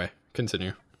 Anyway,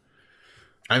 continue.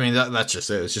 I mean, that's just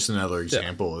it. It's just another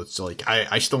example. Yeah. It's like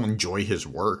I still enjoy his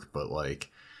work, but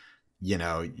like,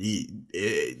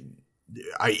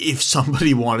 if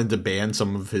somebody wanted to ban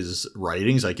some of his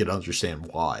writings, I could understand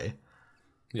why.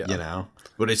 Yeah.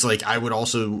 But it's like, I would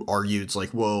also argue, it's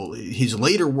like, well, his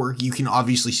later work, you can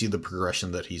obviously see the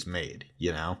progression that he's made,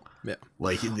 Yeah.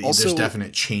 Like, also, there's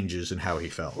definite changes in how he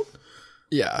felt.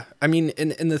 Yeah. I mean,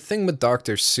 and the thing with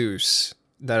Dr. Seuss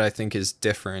that I think is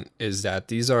different is that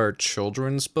these are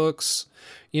children's books.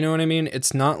 You know what I mean?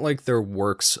 It's not like they're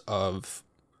works of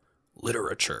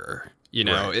literature,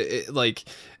 Right.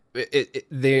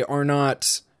 They are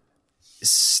not,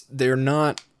 they're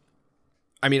not,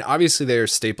 I mean, obviously they are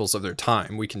staples of their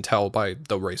time. We can tell by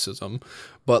the racism,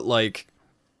 but like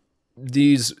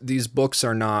these books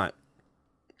are not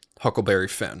Huckleberry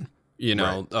Finn,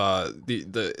 Right.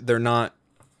 They're not,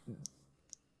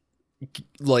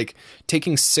 like,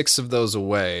 taking 6 of those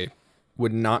away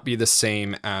would not be the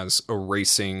same as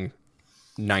erasing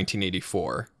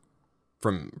 1984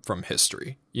 from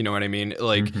history. You know what I mean?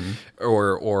 Like,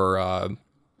 or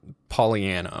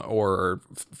Pollyanna, or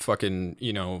fucking,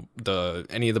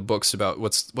 any of the books about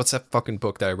what's that fucking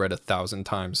book that I read 1,000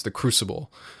 times, The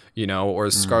Crucible, or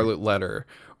Scarlet Letter,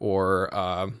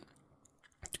 or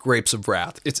Grapes of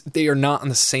Wrath. They are not on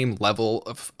the same level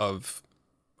of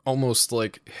almost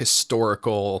like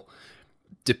historical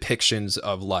depictions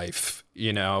of life.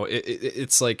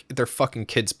 It's like they're fucking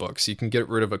kids books. You can get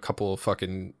rid of a couple of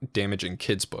fucking damaging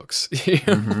kids books.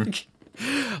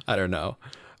 I don't know.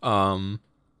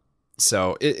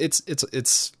 So it's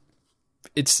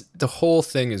the whole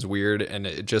thing is weird, and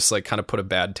it just like kind of put a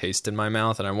bad taste in my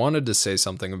mouth, and I wanted to say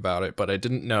something about it, but I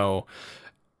didn't know.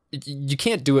 You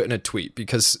can't do it in a tweet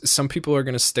because some people are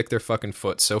going to stick their fucking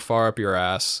foot so far up your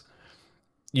ass.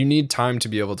 You need time to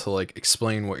be able to like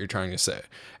explain what you're trying to say.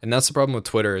 And that's the problem with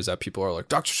Twitter, is that people are like,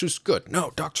 Dr. Seuss is good.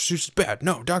 No, Dr. Seuss is bad.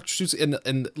 No, Dr. Seuss.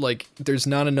 And like, there's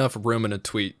not enough room in a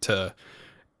tweet to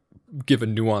give a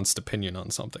nuanced opinion on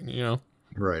something,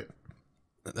 Right.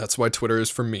 That's why Twitter is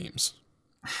for memes.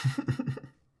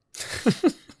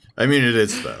 I mean, it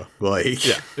is though. Like,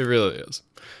 yeah, it really is.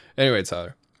 Anyway,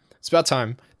 Tyler, it's about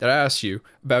time that I asked you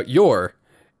about your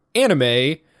anime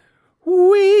week.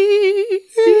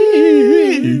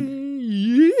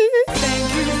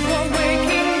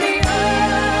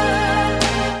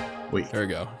 Wait. There we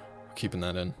go. Keeping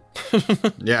that in.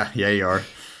 yeah, you are.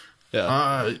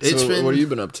 Yeah. What have you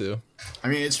been up to? I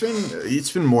mean, it's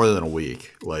been more than a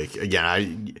week. Like,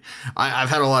 again, I've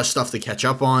had a lot of stuff to catch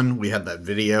up on. We had that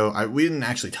video. We didn't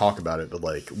actually talk about it, but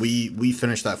like we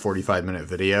finished that 45-minute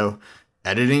video,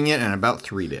 editing it in about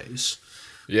 3 days.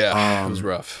 Yeah, it was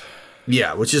rough.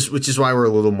 Yeah, which is why we're a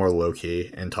little more low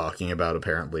key and talking about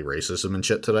apparently racism and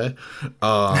shit today.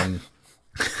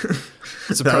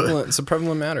 It's a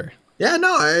prevalent matter. Yeah,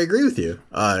 no, I agree with you.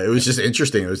 It was just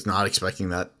interesting. I was not expecting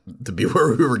that to be where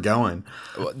we were going.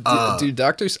 Dude,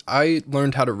 I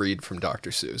learned how to read from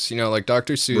Dr. Seuss. Like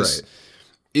Dr. Seuss Right.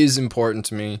 is important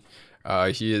to me.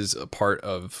 He is a part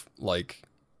of like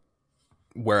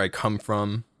where I come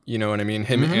from. You know what I mean?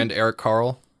 Him and Eric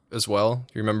Carle as well.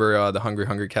 You remember the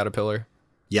Hungry Caterpillar?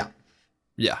 Yeah.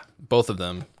 Yeah, both of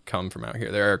them come from out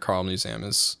here. The Eric Carle Museum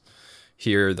is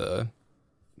here. The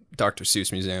Dr.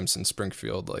 Seuss Museum's in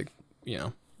Springfield. Like,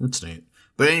 That's neat.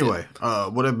 But anyway,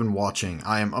 what I've been watching,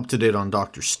 I am up to date on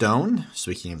Dr. Stone.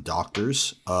 Speaking of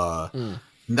doctors,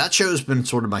 that show has been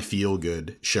sort of my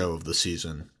feel-good show of the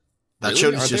season. That show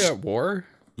is just... Are they at war?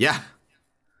 Yeah.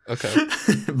 Okay.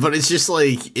 But it's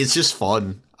just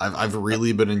fun. I've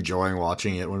really been enjoying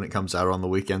watching it when it comes out on the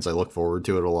weekends. I look forward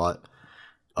to it a lot.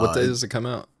 What day does it come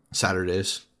out?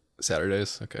 Saturdays.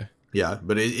 Saturdays? Okay. Yeah,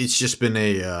 but it's just been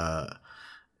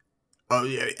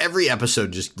every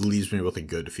episode just leaves me with a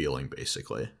good feeling,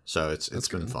 basically. So it's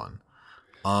been fun.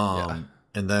 And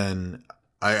then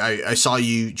I saw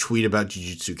you tweet about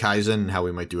Jujutsu Kaisen and how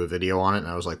we might do a video on it, and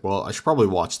I was like, well, I should probably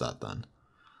watch that then.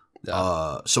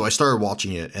 Yeah. So I started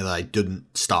watching it, and I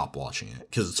didn't stop watching it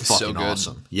because it's fucking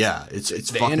awesome. Yeah, it's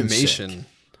the fucking animation sick.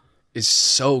 is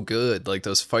so good. Like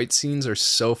those fight scenes are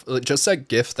so just that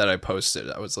GIF that I posted.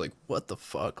 I was like, what the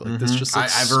fuck? Like this just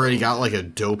looks I've already got like a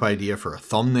dope idea for a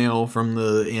thumbnail from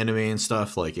the anime and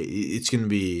stuff. Like it's gonna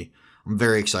be. I'm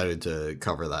very excited to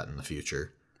cover that in the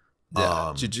future.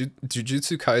 Yeah,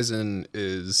 Jujutsu Kaisen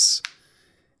is.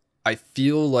 I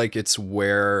feel like it's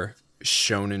where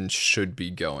shonen should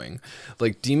be going.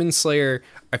 Like Demon Slayer,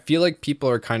 I feel like people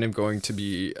are kind of going to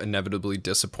be inevitably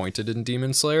disappointed in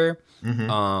Demon Slayer.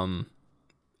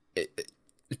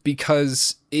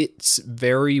 Because it's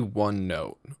very one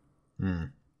note.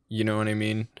 You know what I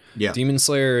mean? Yeah. Demon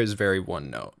Slayer is very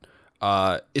one note.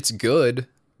 It's good,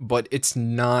 but it's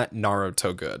not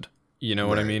Naruto good. You know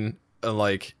what I mean?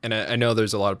 Like, and I know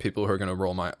there's a lot of people who are gonna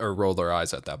roll their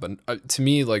eyes at that, but to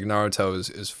me, like Naruto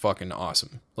is fucking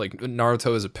awesome. Like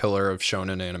Naruto is a pillar of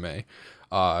shonen anime.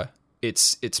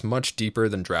 It's much deeper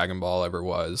than Dragon Ball ever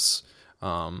was.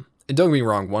 And don't get me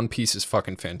wrong, One Piece is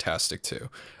fucking fantastic too.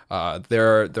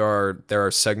 There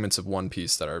are segments of One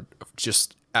Piece that are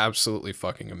just absolutely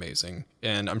fucking amazing,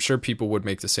 and I'm sure people would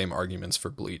make the same arguments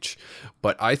for Bleach,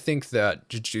 but I think that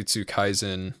Jujutsu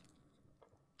Kaisen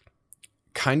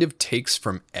kind of takes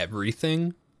from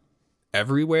everything,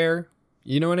 everywhere.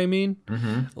 You know what I mean?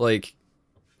 Like,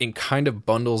 it kind of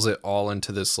bundles it all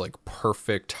into this like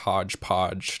perfect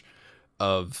hodgepodge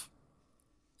of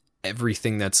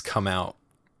everything that's come out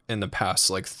in the past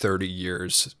like 30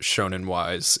 years shonen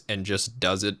wise, and just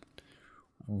does it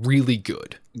really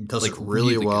good. It does it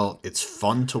really well. Good. It's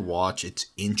fun to watch. It's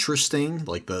interesting.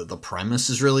 Like the premise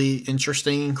is really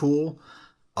interesting and cool.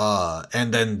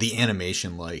 And then the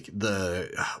animation, like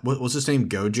what was his name?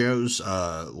 Gojo's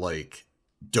like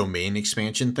domain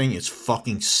expansion thing is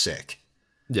fucking sick.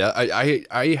 Yeah,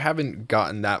 I haven't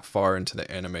gotten that far into the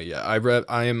anime yet.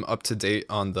 I am up to date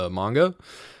on the manga.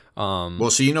 Well,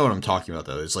 so you know what I'm talking about,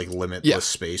 though. It's like Limitless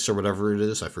Space or whatever it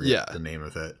is. I forget the name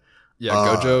of it. Yeah,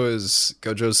 Gojo's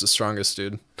the strongest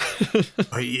dude.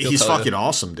 He's fucking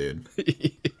awesome, dude.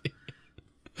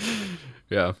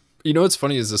 Yeah. You know what's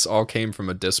funny is this all came from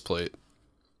a disc plate.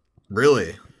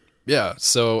 Really? Yeah.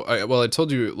 So I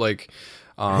told you, like,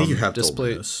 I think you have told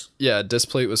me this. Yeah, disc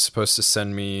plate was supposed to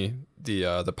send me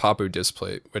the Papu disc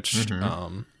plate, which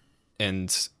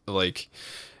and like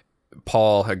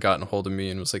Paul had gotten a hold of me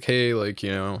and was like, hey, like,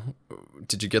 you know,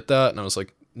 did you get that? And I was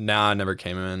like, nah, it never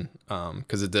came in,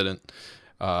 because it didn't.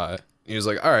 He was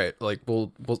like, all right, like,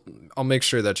 I'll make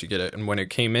sure that you get it. And when it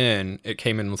came in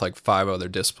with like 5 other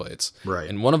disc plates. Right.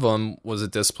 And one of them was a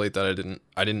disc plate that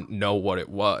I didn't know what it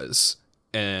was.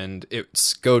 And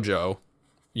it's Gojo,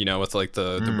 you know, with like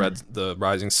the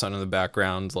rising sun in the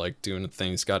background, like doing the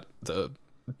thing. He's got the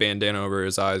bandana over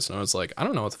his eyes, and I was like, I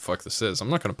don't know what the fuck this is. I'm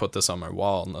not gonna put this on my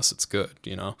wall unless it's good,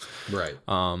 you know? Right.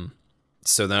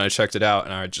 So then I checked it out,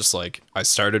 and I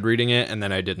started reading it, and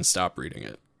then I didn't stop reading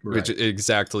it. Right. Which is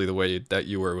exactly the way that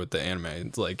you were with the anime.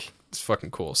 It's like, it's fucking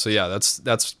cool. So yeah, that's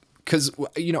because,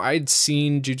 you know, I'd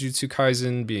seen Jujutsu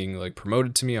Kaisen being like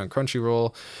promoted to me on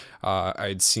Crunchyroll.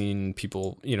 I'd seen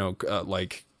people, you know,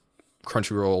 like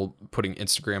Crunchyroll putting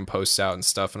Instagram posts out and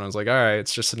stuff, and I was like, all right,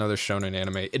 it's just another shonen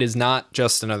anime. It is not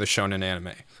just another shonen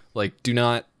anime. Like, do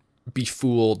not be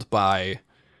fooled by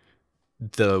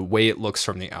the way it looks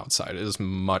from the outside.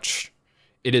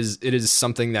 It is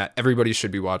something that everybody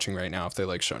should be watching right now if they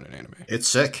like shonen anime. It's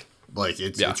sick. Like,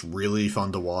 it's really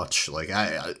fun to watch. Like,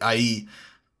 I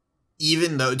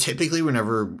even though typically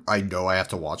whenever I know I have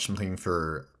to watch something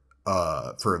for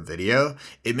a video,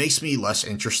 it makes me less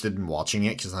interested in watching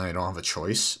it because then I don't have a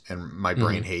choice, and my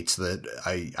brain hates that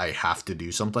I have to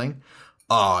do something.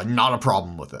 Not a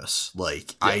problem with this.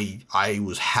 Like, I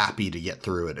was happy to get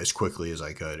through it as quickly as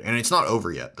I could, and it's not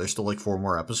over yet. There's still like 4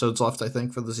 more episodes left, I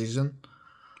think, for the season.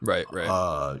 Right.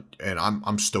 And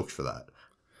I'm stoked for that.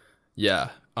 Yeah.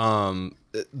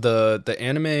 The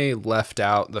anime left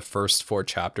out the first 4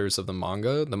 chapters of the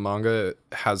manga. The manga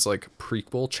has like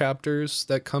prequel chapters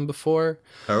that come before.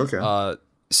 Oh, okay.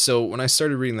 So when I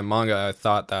started reading the manga, I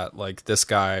thought that like this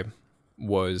guy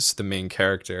was the main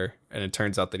character, and it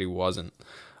turns out that he wasn't.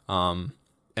 And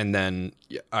then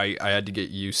I had to get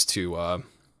used to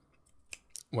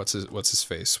what's his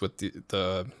face with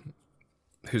the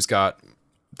who's got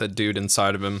the dude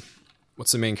inside of him.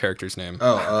 What's the main character's name?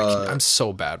 I'm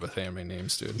so bad with anime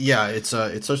names, dude. Yeah, it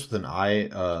starts with an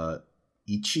I.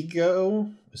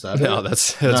 Ichigo? Is that no? it?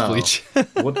 That's Bleach.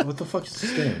 What the fuck is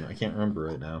his name? I can't remember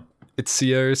right now.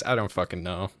 Itsuya's? I don't fucking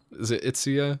know. Is it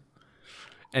Itsuya?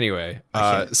 Anyway,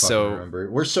 I can't fucking remember.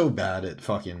 We're so bad at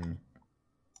fucking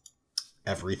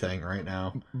everything right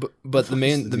now. But the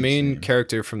main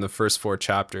character from the first 4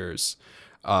 chapters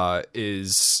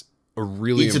is a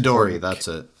really Itadori. That's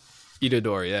it.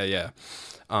 Itadori, yeah.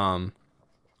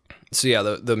 So yeah,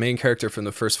 the main character from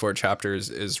the first 4 chapters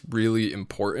is really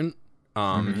important.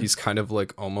 He's kind of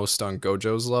like almost on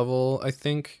Gojo's level, I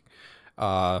think.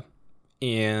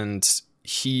 And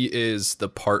he is the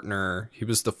partner. He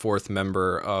was the 4th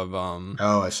member of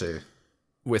Oh, I see.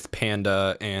 with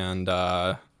Panda and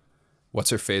what's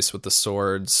her face with the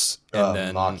swords, and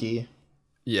then Maki.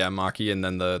 Yeah, Maki, and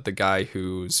then the guy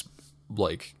who's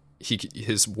like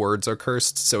his words are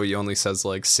cursed, so he only says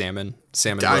like salmon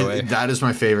Roe. That is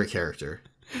my favorite character.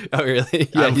 Oh really?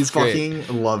 Yeah, he's fucking great.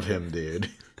 Love him, dude.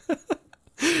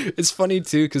 It's funny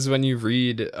too, because when you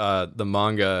read the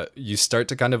manga, you start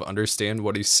to kind of understand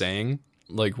what he's saying.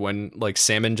 Like when like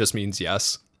salmon just means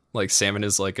yes. Like salmon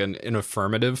is like an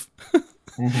affirmative.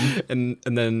 And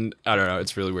then I don't know,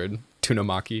 it's really weird.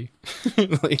 Tunamaki.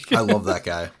 Like, I love that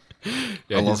guy.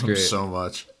 Yeah, I love him great. so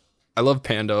much. I love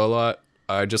Panda a lot.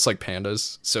 I just like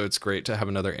pandas, so it's great to have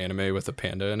another anime with a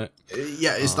panda in it.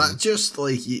 Yeah, is that just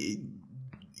like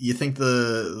you think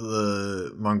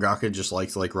the mangaka just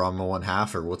liked like Ranma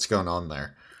 1/2, or what's going on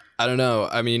there? I don't know.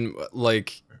 I mean,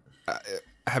 like,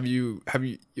 have you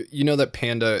know that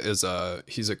Panda is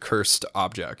he's a cursed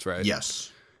object, right?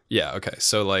 Yes. Yeah. Okay.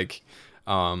 So like,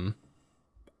 I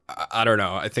don't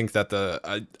know. I think that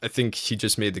I think he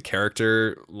just made the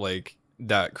character like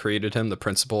that created him. The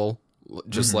principal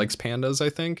just likes pandas, I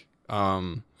think.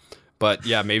 But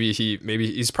yeah, maybe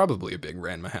he's probably a big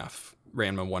Ranma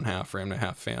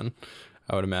 1/2 fan,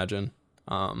 I would imagine.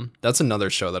 That's another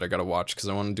show that I gotta watch because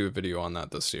I want to do a video on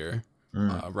that this year.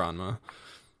 Ranma.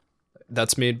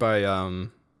 That's made by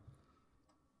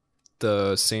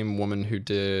the same woman who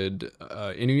did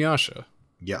Inuyasha.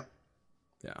 Yeah.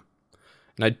 Yeah.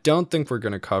 And I don't think we're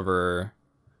gonna cover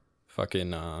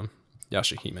fucking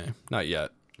Yashahime. Not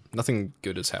yet. Nothing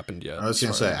good has happened yet. I was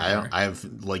gonna say I have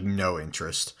like no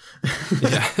interest.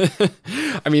 Yeah.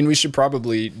 I mean, we should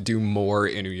probably do more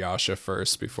Inuyasha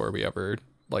first before we ever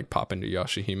like pop into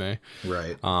Yashahime.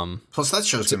 Right. Plus that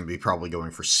show's gonna be probably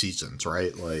going for seasons,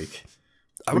 right? Like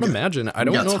I would imagine. I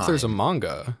don't know if there's a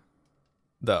manga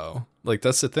though. Like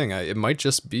that's the thing. It might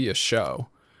just be a show.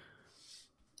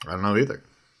 I don't know either.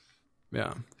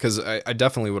 Yeah, because I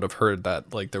definitely would have heard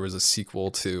that like there was a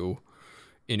sequel to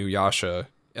Inuyasha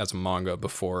as a manga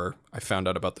before I found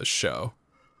out about this show.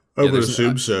 I would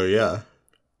assume so. Yeah.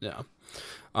 Yeah.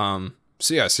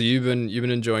 So you've been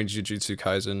enjoying Jujutsu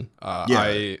Kaisen. Yeah.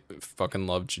 I fucking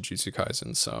love Jujutsu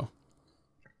Kaisen. So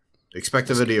expect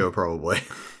a video probably.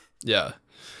 Yeah.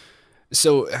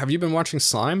 So have you been watching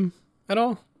Slime at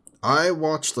all? I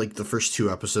watched like the first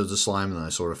 2 episodes of Slime and then I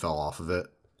sort of fell off of it.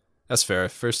 That's fair.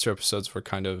 First 2 episodes were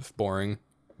kind of boring.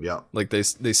 Yeah. Like they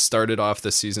started off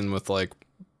the season with like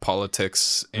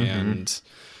politics and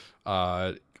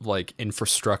like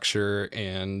infrastructure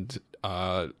and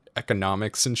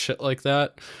economics and shit like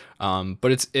that.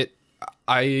 But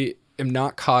I am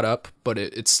not caught up, but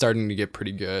it's starting to get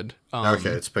pretty good.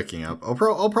 Okay, it's picking up. I'll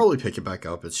probably pick it back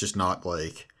up. It's just not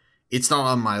like it's not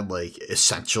on my like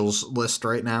essentials list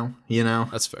right now, you know?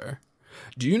 That's fair.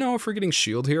 Do you know if we're getting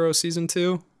Shield Hero season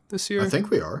 2 this year? I think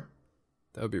we are.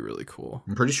 That would be really cool.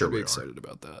 I'm pretty sure I'd be excited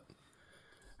about that.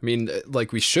 I mean,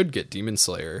 like we should get Demon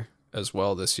Slayer as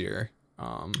well this year.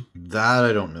 That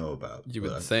I don't know about. You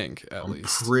would think, at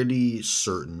least. I'm pretty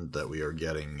certain that we are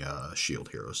getting Shield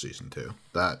Hero season 2.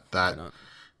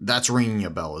 That's ringing a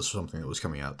bell as something that was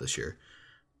coming out this year.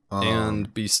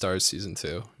 And Beastars season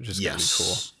 2, which is gonna be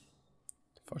cool.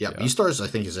 Yeah, Beastars I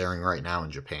think is airing right now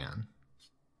in Japan.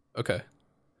 Okay.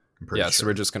 I'm pretty sure. So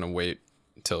we're just gonna wait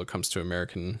until it comes to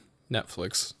American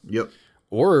Netflix. Yep.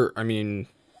 Or I mean,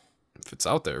 if it's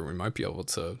out there, we might be able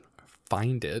to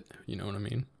find it. You know what I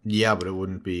mean? Yeah, but it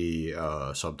wouldn't be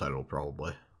subtitled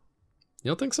probably.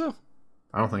 You don't think so?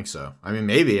 I don't think so. I mean,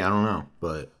 maybe, I don't know,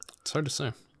 but it's hard to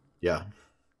say. Yeah.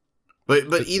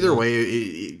 But either way,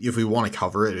 if we want to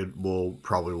cover it, we'll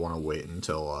probably want to wait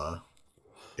until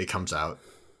it comes out.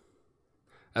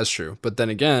 That's true. But then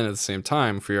again, at the same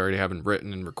time, if we already haven't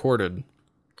written and recorded,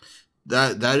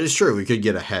 that is true. We could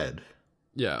get ahead.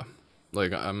 Yeah.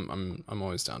 Like I'm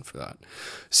always down for that.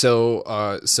 So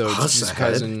Jujutsu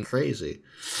Kaisen, crazy.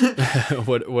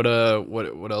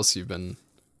 what else you've been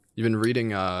reading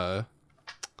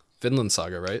Vinland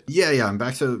Saga, right? Yeah, I'm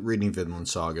back to reading Vinland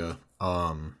Saga.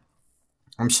 I'm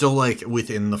still like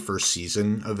within the first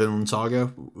season of Vinland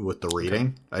Saga with the reading.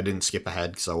 Okay. I didn't skip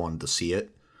ahead cuz I wanted to see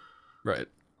it. Right.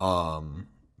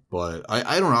 But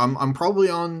I don't know. I'm probably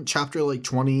on chapter like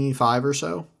 25 or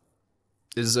so.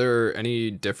 Is there any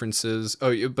differences?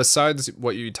 Oh, besides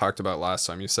what you talked about last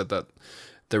time, you said that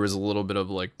there was a little bit of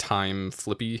like time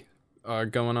flippy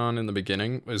going on in the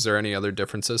beginning. Is there any other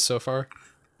differences so far?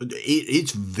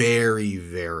 It's very,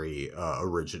 very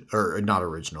original, or not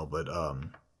original, but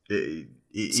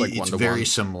it's like it's very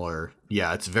similar.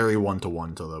 Yeah, it's very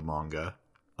one-to-one to the manga.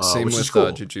 Same with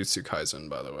cool. Jujutsu Kaisen,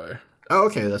 by the way. Oh,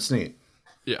 okay, that's neat.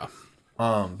 Yeah.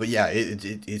 But yeah,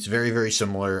 it's very, very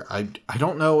similar. I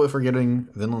don't know if we're getting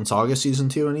Vinland Saga season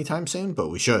 2 anytime soon, but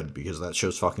we should, because that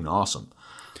show's fucking awesome.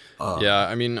 Yeah,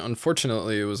 I mean,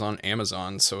 unfortunately, it was on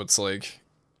Amazon, so it's I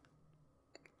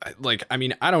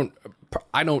mean, I don't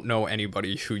know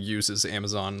anybody who uses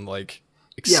Amazon like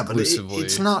exclusively. Yeah, but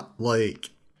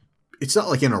it's not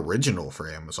like an original for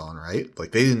Amazon, right?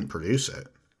 Like they didn't produce it.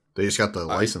 They just got the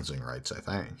licensing rights, I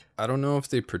think. I don't know if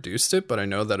they produced it, but I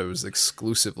know that it was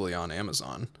exclusively on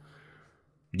Amazon.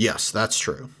 Yes, that's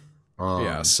true.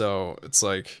 Yeah, so it's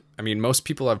like, I mean, most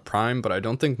people have Prime, but I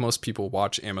don't think most people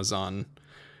watch Amazon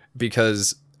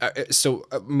because... So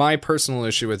my personal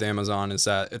issue with Amazon is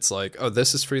that it's like, oh,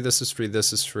 this is free, this is free,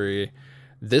 this is free.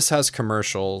 This has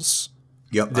commercials.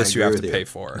 Yep, this you have to pay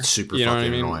for. It's super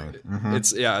fucking annoying. Mm-hmm.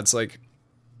 It's like,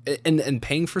 and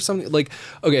paying for something like,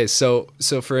 okay, so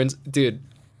for instance, dude,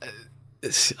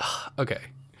 okay.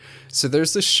 So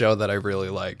there's this show that I really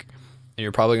like, and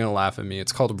you're probably gonna laugh at me.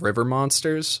 It's called River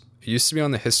Monsters. It used to be on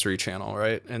the History Channel,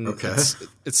 right? And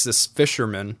it's this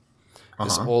fisherman,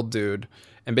 this old dude.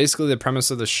 And basically the premise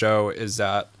of the show is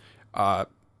that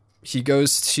he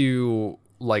goes to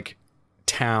like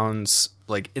towns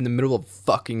like in the middle of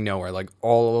fucking nowhere, like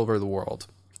all over the world.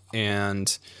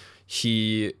 And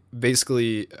he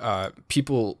basically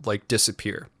people like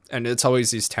disappear. And it's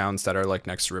always these towns that are like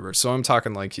next to rivers. So I'm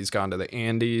talking like he's gone to the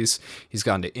Andes, he's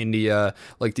gone to India,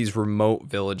 like these remote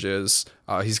villages.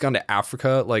 He's gone to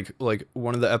Africa. Like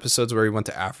one of the episodes where he went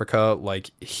to Africa,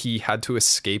 like he had to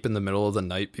escape in the middle of the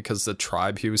night because the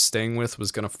tribe he was staying with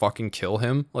was gonna fucking kill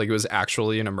him. Like it was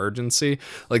actually an emergency.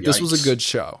 Like this was a good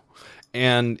show.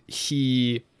 And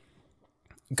he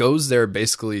goes there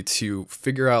basically to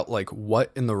figure out like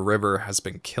what in the river has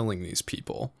been killing these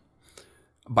people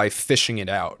by fishing it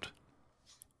out.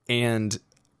 And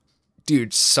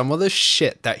dude, some of the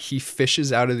shit that he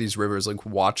fishes out of these rivers, like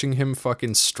watching him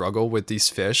fucking struggle with these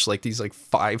fish, like these like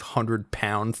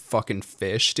 500-pound fucking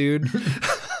fish, dude,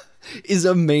 is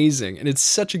amazing. And it's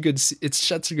such a good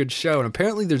show. And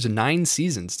apparently there's 9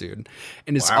 seasons, dude,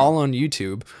 and it's all on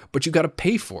YouTube, but you got to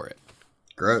pay for it.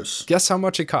 Gross. Guess how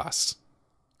much it costs?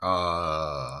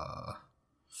 $3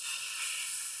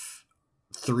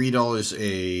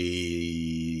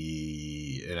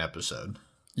 an episode.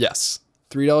 Yes.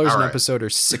 $3 an episode or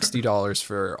 $60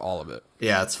 for all of it.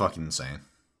 Yeah, it's fucking insane.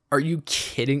 Are you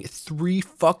kidding? $3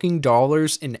 fucking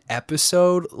an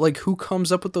episode? Like who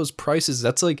comes up with those prices?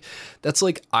 That's like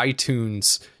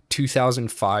iTunes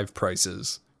 2005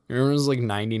 prices. Remember it was like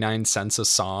 99 cents a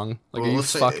song? Like, well, are you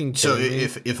fucking kidding me?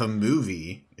 So if a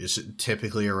movie is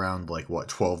typically around like what,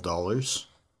 $12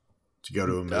 to go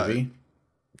to a movie?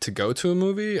 To go to a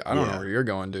movie? I don't know where you're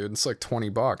going, dude. It's like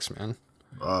 $20, man.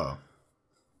 Oh.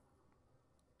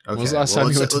 Okay. When was the last time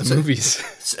you went to the movies?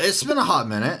 It's been a hot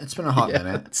minute.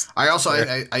 Minute. I also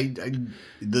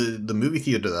the movie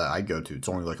theater that I go to, it's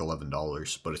only like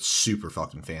 $11, but it's super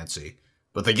fucking fancy.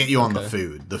 But they get you on the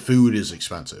food. The food is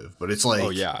expensive, but it's like,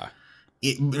 oh yeah,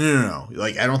 no.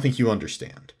 Like I don't think you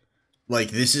understand.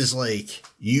 Like this is like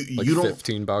you don't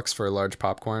 $15 for a large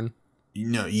popcorn.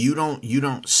 No, you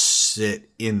don't sit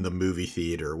in the movie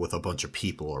theater with a bunch of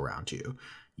people around you.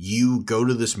 You go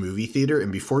to this movie theater,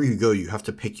 and before you go, you have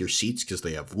to pick your seats because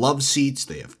they have love seats,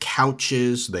 they have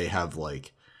couches, they have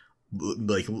like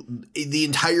the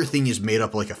entire thing is made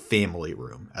up like a family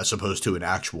room as opposed to an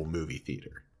actual movie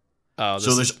theater. Oh,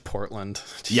 so there's Portland.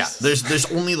 Yeah,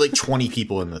 there's only like 20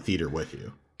 people in the theater with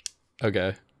you.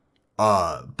 Okay.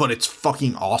 But it's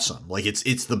fucking awesome. Like it's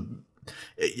the.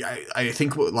 I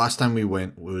think last time we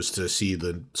went was to see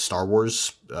the Star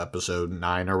Wars episode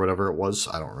 9 or whatever it was.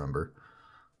 I don't remember.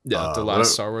 Yeah, the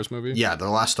last Star Wars movie. Yeah, the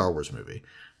last Star Wars movie.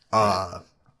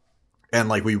 And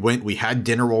like we had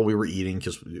dinner while we were eating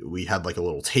because we had like a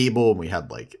little table and we had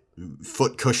like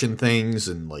foot cushion things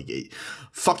and like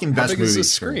fucking best movie. How big is the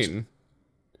screen?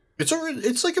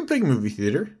 It's like a big movie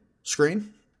theater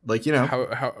screen. Like, you know,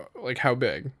 how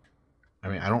big? I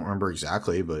mean, I don't remember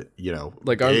exactly, but you know,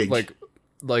 like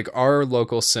our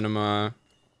local cinema,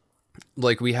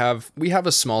 like we have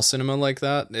a small cinema like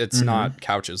that. It's not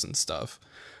couches and stuff.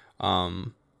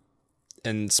 And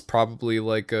it's probably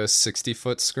like a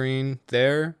 60-foot screen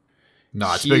there.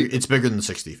 No, it's big. It's bigger than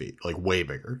 60 feet, like way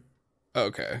bigger.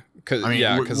 Okay, because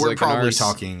we're like probably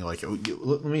talking like.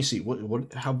 Let me see.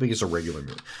 What? How big is a regular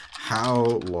movie?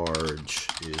 How large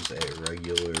is a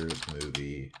regular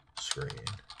movie screen?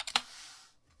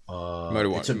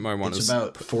 It's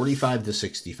about 45 to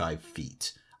 65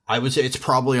 feet. I would say it's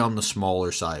probably on the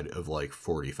smaller side of like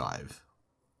 45.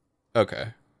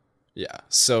 Okay. Yeah.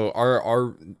 So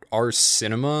our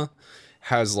cinema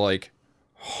has like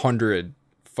 100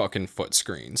 fucking foot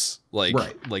screens. Like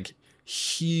like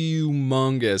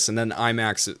humongous, and then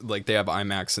IMAX, like they have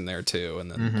IMAX in there too,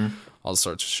 and then all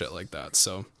sorts of shit like that.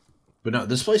 So but no,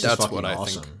 this place is fucking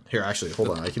awesome. Here, actually, hold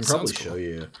on. I can probably show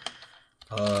you.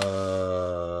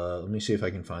 Let me see if I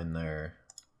can find their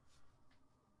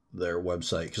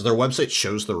website, because their website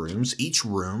shows the rooms. Each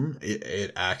room,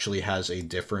 it actually has a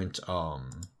different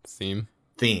theme.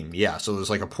 Yeah, so there's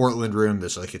like a Portland room,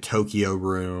 there's like a Tokyo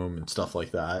room and stuff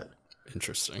like that.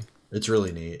 Interesting. It's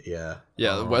really neat. Yeah.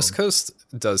 The West Coast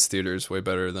does theaters way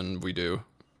better than we do.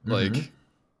 Like,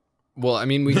 well, I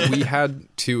mean, we had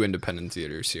 2 independent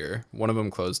theaters here. One of them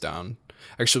closed down.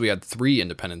 Actually, we had 3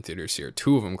 independent theaters here.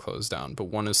 2 of them closed down, but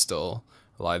one is still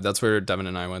alive. That's where Devin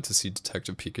and I went to see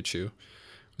Detective Pikachu.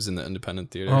 It was in the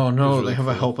independent theater. Oh no, really they have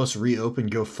a Help Us Reopen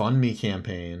GoFundMe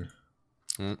campaign.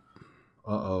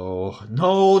 Uh-oh.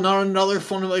 No, not another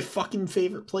one of my fucking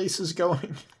favorite places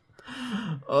going.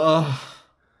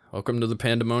 Welcome to the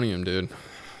pandemonium, dude.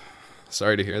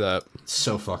 Sorry to hear that. It's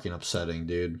so fucking upsetting,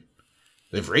 dude.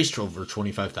 They've raised over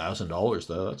 $25,000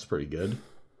 though. That's pretty good.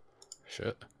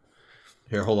 Shit.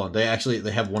 Here, hold on. They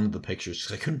have one of the pictures,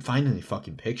 because I couldn't find any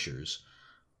fucking pictures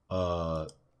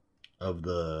of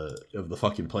the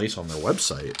fucking place on their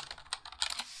website.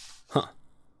 Huh.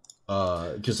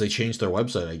 Because they changed their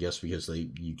website, I guess, because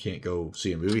you can't go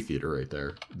see a movie theater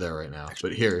there right now.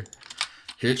 But here's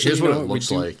what it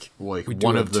looks like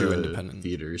one of the independent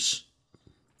theaters.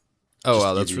 Oh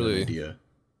wow, that's really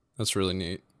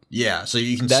neat. Yeah, so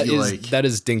you can that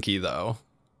is dinky though.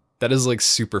 That is like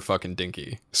super fucking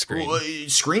dinky screen. Well,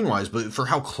 screen wise, but for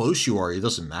how close you are, it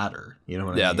doesn't matter. You know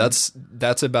what I mean? Yeah,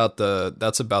 that's about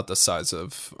the size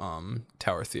of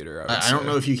Tower Theater. I don't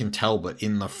know if you can tell, but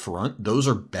in the front, those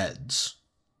are beds.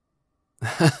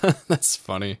 That's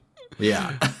funny.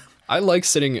 Yeah. I like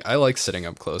sitting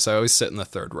up close. I always sit in the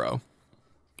 3rd row.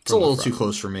 It's a little too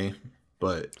close for me,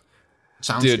 but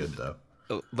sounds good though.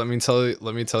 Let me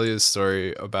tell you a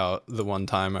story about the one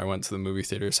time I went to the movie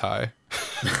theaters high.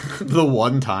 The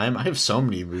one time? I have so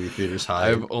many movie theaters high.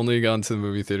 I've only gone to the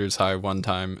movie theaters high one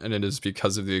time, and it is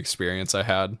because of the experience I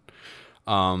had.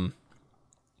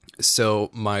 So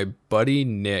my buddy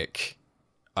Nick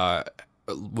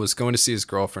was going to see his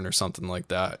girlfriend or something like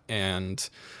that, and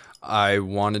I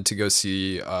wanted to go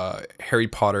see Harry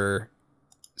Potter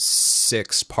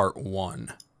 6 Part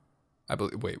 1. I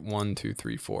believe. Wait, 1, 2,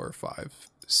 3, 4, 5,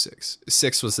 6.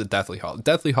 6 was the Deathly Hallows.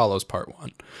 Deathly Hallows Part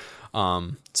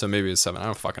 1. So maybe it's 7. I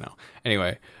don't fucking know.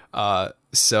 Anyway,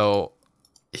 so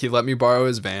he let me borrow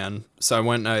his van. So I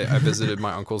went and I visited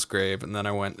my uncle's grave, and then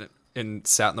I went and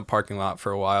sat in the parking lot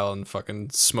for a while and fucking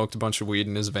smoked a bunch of weed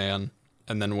in his van,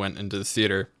 and then went into the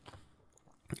theater.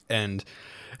 And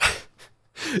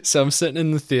so I'm sitting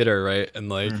in the theater, right? And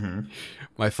like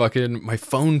my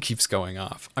phone keeps going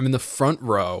off. I'm in the front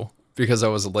row because I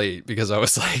was late, because I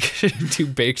was like too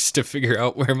baked to figure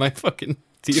out where my fucking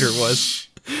theater was.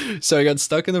 So I got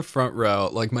stuck in the front row.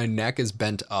 Like my neck is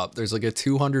bent up. There's like a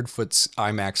 200-foot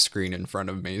IMAX screen in front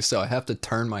of me. So I have to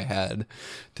turn my head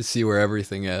to see where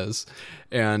everything is.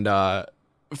 And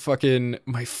fucking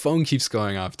my phone keeps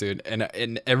going off, dude.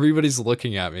 And everybody's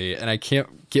looking at me, and I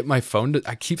can't get my phone to,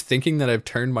 I keep thinking that I've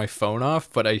turned my phone off,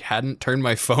 but I hadn't turned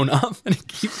my phone off, and it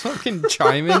keeps fucking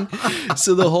chiming.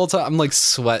 So the whole time I'm like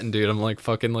sweating, dude. I'm like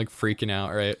fucking like freaking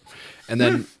out, right? And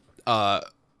then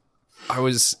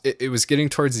it was getting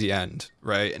towards the end,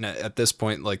 right? And at this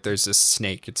point, like there's this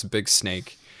snake. It's a big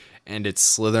snake, and it's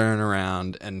slithering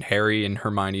around, and Harry and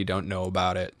Hermione don't know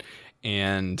about it.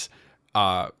 And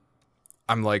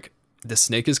I'm like, the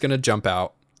snake is going to jump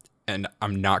out, and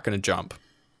I'm not going to jump.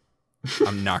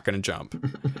 I'm not going to jump.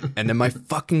 And then my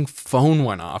fucking phone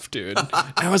went off, dude.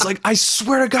 And I was like, I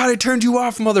swear to God, I turned you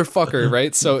off, motherfucker.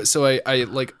 Right. So I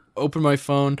like open my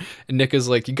phone, and Nick is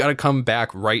like, you got to come back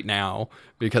right now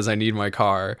because I need my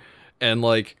car. And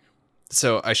like,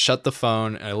 so I shut the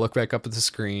phone, and I look back up at the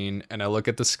screen, and I look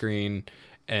at the screen,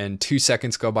 and 2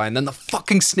 seconds go by, and then the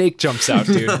fucking snake jumps out,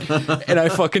 dude. And I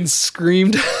fucking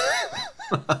screamed.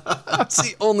 I was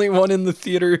the only one in the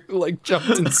theater who like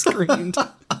jumped and screamed.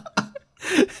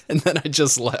 And then I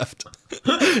just left.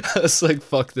 I was like,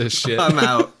 fuck this shit. I'm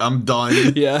out. I'm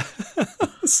done. Yeah.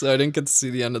 So I didn't get to see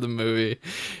the end of the movie.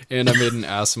 And I made an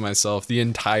ass of myself the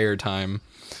entire time.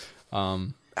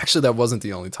 Actually, that wasn't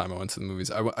the only time I went to the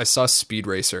movies. I saw Speed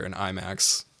Racer in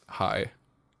IMAX high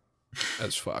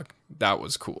as fuck. That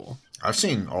was cool. I've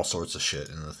seen all sorts of shit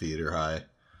in the theater high.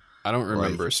 I don't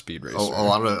remember Like, Speed Racer. a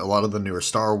lot of the newer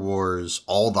Star Wars,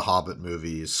 all the Hobbit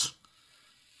movies.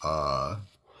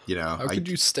 You know, How could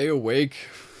you stay awake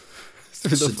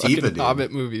through the Sativa, fucking dude.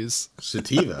 Hobbit movies?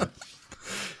 Sativa.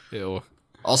 Ew.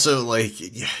 Also, like,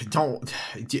 don't.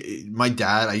 My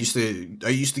dad. I used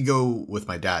to go with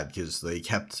my dad because they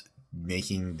kept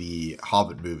making the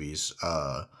Hobbit movies.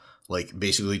 Like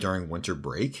basically during winter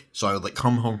break. So I would like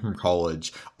come home from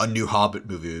college, a new Hobbit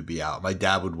movie would be out. My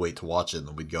dad would wait to watch it, and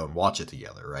then we'd go and watch it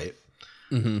together, right?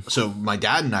 Mm-hmm. So my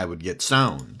dad and I would get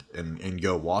stoned and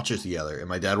go watch it together. And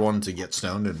my dad wanted to get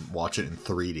stoned and watch it in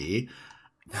 3D.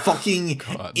 Fucking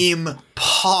God.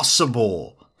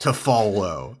 impossible to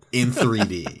follow in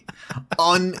 3D.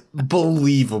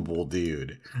 Unbelievable,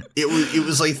 dude. It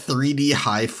was like 3D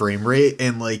high frame rate,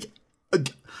 and like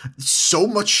so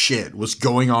much shit was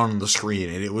going on the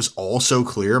screen, and it was all so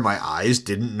clear my eyes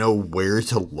didn't know where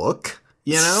to look,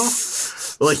 you know?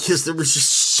 Like, because there was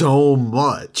just so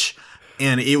much,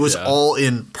 and it was all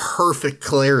in perfect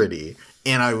clarity,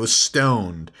 and I was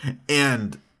stoned,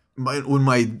 and when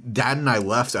my dad and I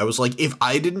left, I was like, if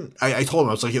I didn't, I told him,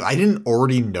 I was like, if I didn't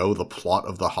already know the plot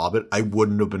of The Hobbit, I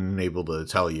wouldn't have been able to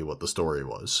tell you what the story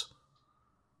was.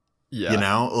 Yeah. You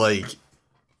know? Like,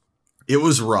 it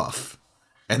was rough.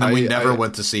 And then we never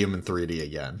went to see him in 3D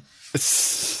again.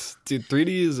 Dude,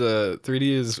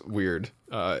 3D is weird.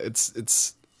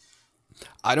 It's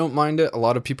I don't mind it. A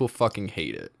lot of people fucking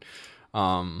hate it.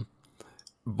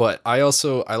 But I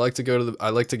like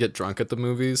to get drunk at the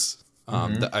movies.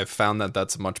 I've found that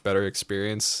that's a much better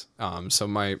experience. So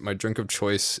my drink of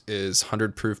choice is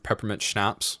 100 proof peppermint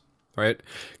schnapps, right?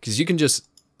 Because you can just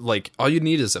like all you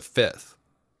need is a fifth,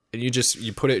 and you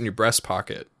put it in your breast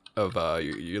pocket of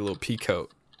your little pea coat.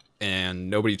 And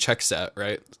nobody checks that,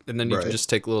 right? And then you can just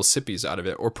take little sippies out of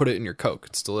it or put it in your Coke.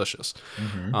 It's delicious.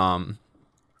 And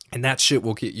that shit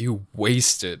will get you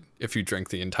wasted if you drink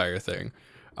the entire thing.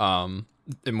 And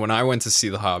when I went to see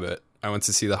The Hobbit, I went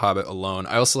to see The Hobbit alone.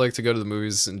 I also like to go to the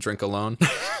movies and drink alone.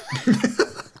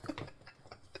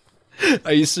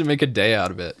 I used to make a day out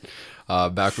of it.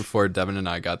 Back before Devin and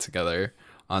I got together.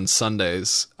 On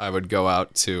Sundays, I would go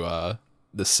out to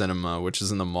the cinema, which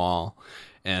is in the mall.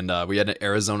 And we had an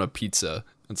Arizona Pizza.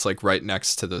 It's like right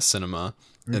next to the cinema.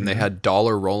 And they had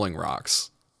dollar Rolling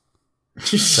Rocks.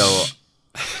 So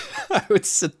I would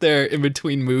sit there in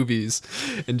between movies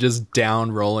and just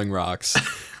down Rolling Rocks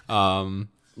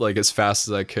like as fast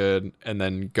as I could, and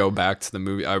then go back to the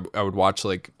movie. I would watch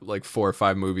like 4 or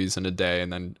 5 movies in a day,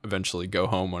 and then eventually go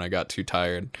home when I got too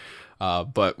tired.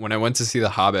 But when I went to see The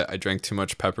Hobbit, I drank too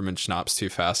much peppermint schnapps too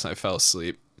fast, and I fell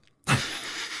asleep.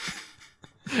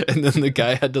 And then the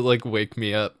guy had to like wake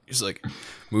me up. He's like,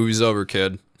 "Movie's over,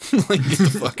 kid. Like, get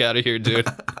the fuck out of here, dude."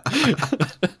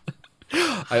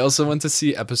 I also went to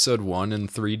see episode 1 in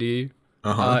 3D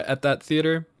at that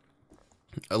theater.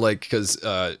 Like, because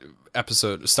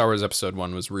Star Wars episode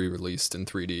 1 was re-released in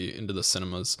 3D into the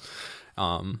cinemas.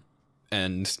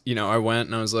 And, you know, I went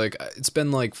and I was like, it's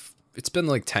been like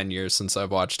 10 years since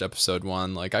I've watched episode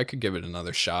 1. Like, I could give it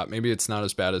another shot. Maybe it's not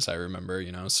as bad as I remember,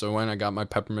 you know? So when I got my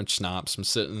peppermint schnapps, I'm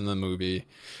sitting in the movie,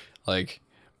 like,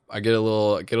 I get a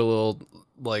little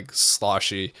like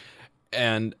sloshy,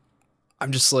 and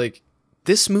I'm just like,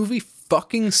 this movie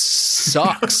fucking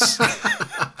sucks.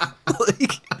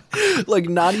 like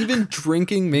not even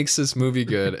drinking makes this movie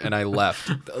good. And I left.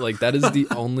 Like, that is the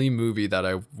only movie that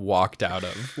I walked out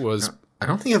of was I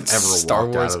don't think I've ever Star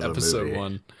walked Wars out of episode movie.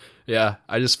 1. Yeah,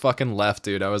 I just fucking left,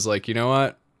 dude. I was like, you know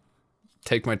what?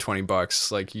 Take my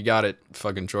 $20. Like, you got it,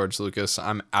 fucking George Lucas.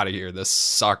 I'm out of here. This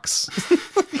sucks.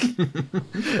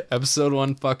 Episode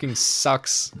 1 fucking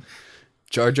sucks.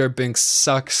 Jar Jar Binks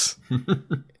sucks.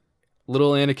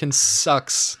 Little Anakin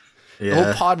sucks. Yeah. The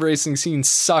whole pod racing scene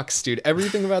sucks, dude.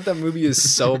 Everything about that movie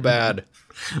is so bad.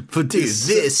 But dude,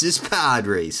 this is pod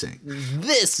racing.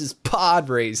 This is pod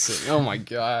racing. Oh my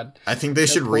god. I think they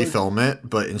should refilm it,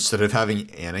 but instead of having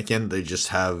Anakin, they just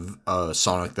have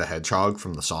Sonic the Hedgehog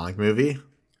from the Sonic movie,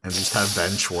 and just have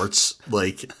Ben Schwartz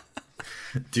like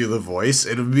do the voice.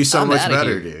 It would be so much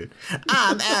better, dude.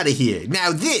 I'm out of here.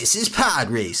 Now this is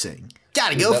pod racing.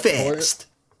 Gotta go fast.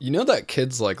 You know that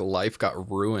kid's like life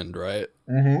got ruined, right?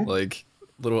 Mm-hmm. Like,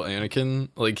 little Anakin,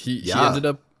 like he ended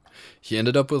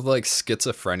up with like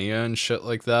schizophrenia and shit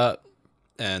like that,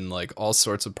 and like all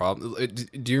sorts of problems.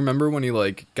 Do you remember when he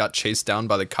like got chased down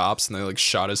by the cops and they like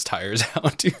shot his tires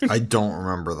out, dude? I don't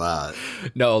remember that.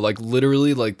 No, like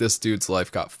literally, like this dude's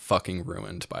life got fucking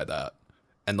ruined by that,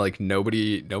 and like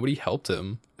nobody helped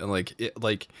him. And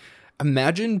like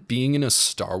imagine being in a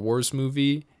Star Wars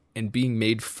movie and being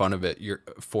made fun of it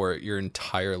for it your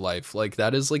entire life. Like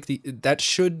that is like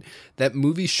that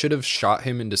movie should have shot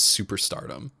him into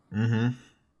superstardom. Mm-hmm.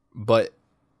 But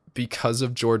because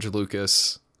of George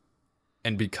Lucas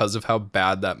and because of how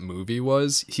bad that movie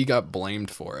was, he got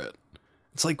blamed for it.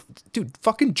 It's like, dude,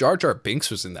 fucking Jar Jar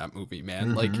Binks was in that movie,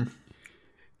 man. Like,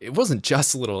 it wasn't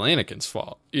just little Anakin's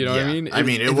fault. You know what I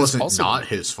mean? It wasn't also not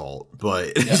his fault,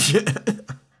 but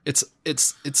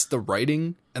it's the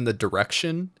writing and the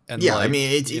direction and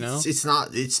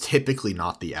it's typically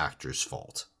not the actor's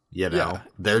fault. You know,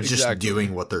 they're just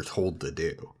doing what they're told to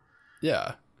do.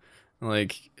 Yeah,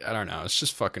 like I don't know. It's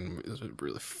just fucking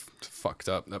really fucked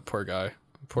up. That poor guy.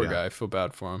 Guy. I feel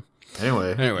bad for him.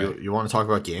 Anyway, you want to talk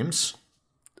about games?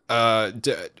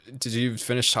 Did you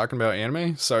finish talking about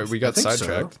anime? Sorry, we got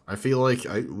sidetracked. So. I feel like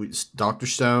Dr.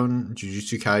 Stone,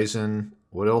 Jujutsu Kaisen,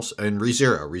 what else? And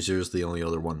ReZero. ReZero is the only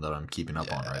other one that I'm keeping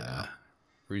up on right now.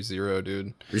 ReZero,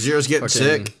 dude. ReZero's getting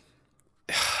sick.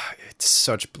 It's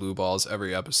such blue balls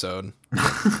every episode.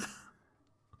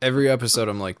 Every episode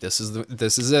I'm like, this is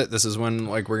it. This is when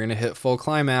like we're gonna hit full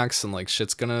climax and like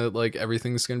shit's gonna like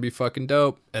everything's gonna be fucking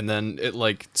dope. And then it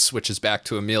like switches back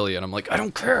to Amelia and I'm like, I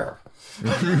don't care.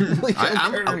 Like, I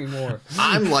don't care anymore.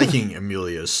 I'm liking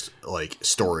Amelia's like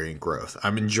story and growth.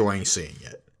 I'm enjoying seeing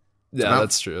it. Yeah,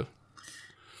 that's true.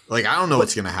 Like I don't know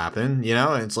what's gonna happen, you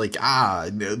know. And it's like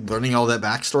learning all that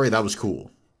backstory, that was cool.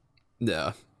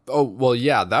 Yeah. Oh well,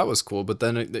 yeah, that was cool. But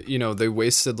then they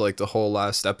wasted like the whole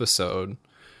last episode,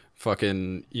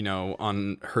 fucking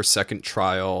on her second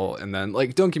trial, and then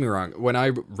like don't get me wrong, when I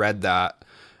read that,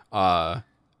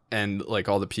 and like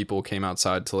all the people came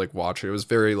outside to like watch it. It was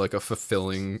very like a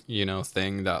fulfilling,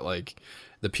 thing that like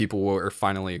the people were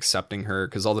finally accepting her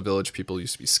because all the village people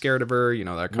used to be scared of her,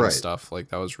 that kind of stuff. Like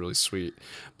that was really sweet.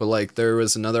 But like there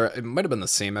was it might have been the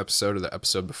same episode or the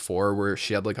episode before where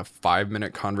she had like a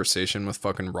 5-minute conversation with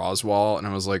fucking Roswaal. And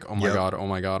I was like, oh my God, oh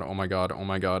my God, oh my God, oh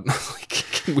my God. Like,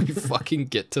 can we fucking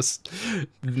get to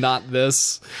not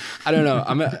this? I don't know.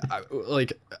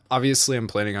 Like, obviously I'm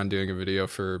planning on doing a video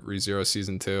for ReZero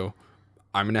season 2.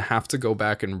 I'm going to have to go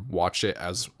back and watch it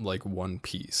as like one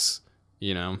piece.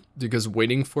 Because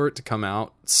waiting for it to come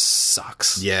out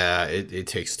sucks. Yeah, it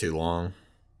takes too long.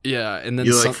 Yeah, and then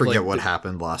you forget what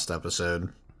happened last episode.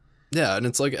 Yeah, and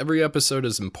it's like every episode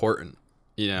is important,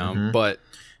 but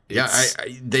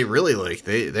they really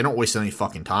they don't waste any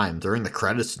fucking time during the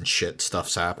credits and shit.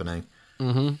 Stuff's happening.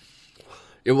 Mm-hmm.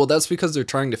 Yeah, well, that's because they're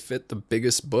trying to fit the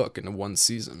biggest book into one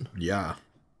season. Yeah.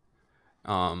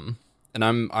 And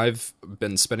I've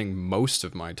been spending most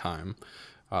of my time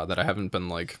that I haven't been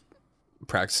like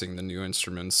practicing the new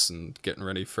instruments and getting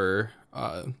ready for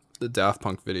the Daft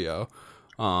Punk video,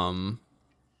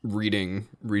 reading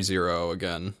ReZero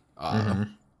again,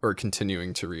 or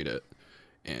continuing to read it.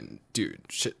 And dude,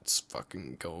 shit's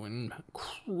fucking going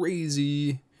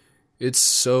crazy. It's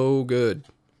so good.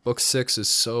 Book 6 is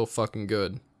so fucking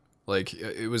good. Like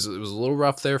it was a little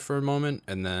rough there for a moment,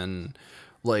 and then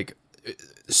like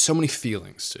so many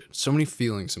feelings, dude. So many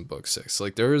feelings in book 6.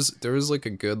 Like there was like a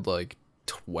good like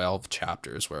 12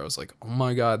 chapters where I was like, oh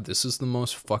my God, this is the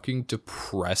most fucking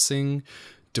depressing,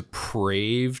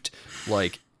 depraved,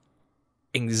 like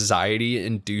anxiety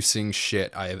inducing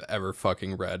shit I have ever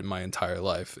fucking read in my entire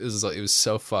life. It was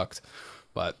so fucked.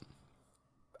 But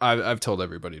I've told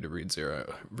everybody to read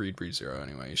ReZero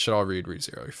anyway. You should all read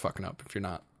ReZero. You're fucking up if you're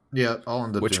not. Yeah, I'll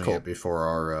end up doing it before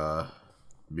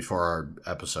our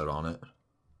episode on it.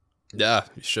 Yeah,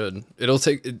 you should.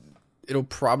 It'll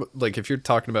probably, like, if you're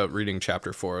talking about reading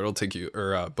chapter 4, it'll take you,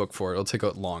 or book 4, it'll take a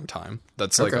long time.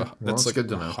 That's like that's like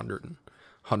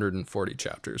 140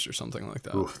 chapters or something like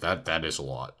that. Oof, that is a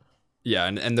lot. Yeah,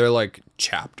 and they're like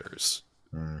chapters,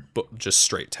 but just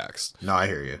straight text. No, I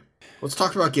hear you. Let's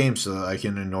talk about games so that I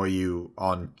can annoy you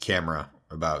on camera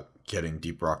about getting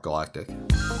Deep Rock Galactic.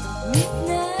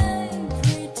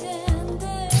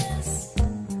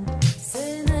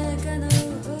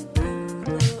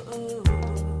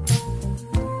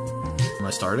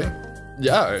 Starting?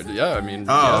 Yeah. I mean.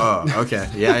 Okay.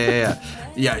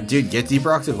 Yeah, dude, get Deep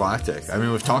Rock Galactic. I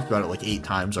mean, we've talked about it like 8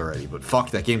 times already, but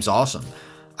fuck, that game's awesome.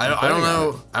 I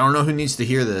don't know who needs to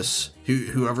hear this.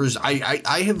 Whoever's.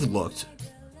 I have looked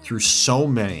through so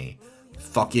many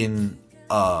fucking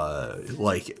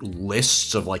like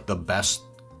lists of like the best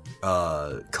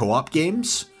co-op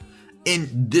games,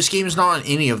 and this game is not on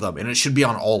any of them, and it should be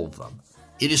on all of them.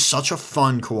 It is such a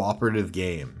fun cooperative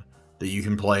game that you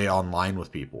can play online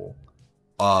with people.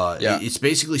 It's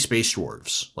basically space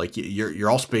dwarves. Like you're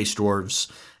all space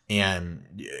dwarves, And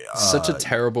such a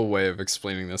terrible way of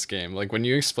explaining this game. Like when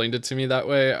you explained it to me that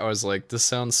way, I was like, this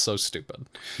sounds so stupid.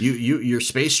 You're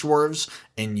space dwarves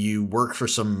and you work for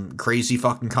some crazy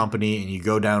fucking company, and you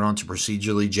go down onto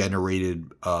procedurally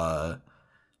generated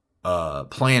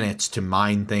planets to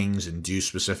mine things and do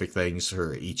specific things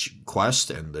for each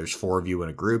quest. And there's 4 of you in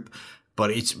a group,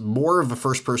 but it's more of a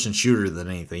first person shooter than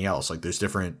anything else. Like there's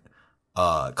different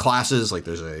classes. Like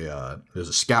there's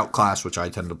a scout class, which I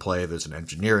tend to play. There's an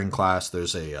engineering class.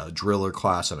 There's a driller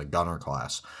class and a gunner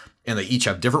class, and they each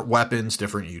have different weapons,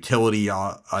 different utility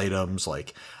items,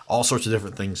 like all sorts of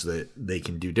different things that they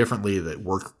can do differently that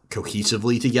work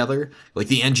cohesively together. Like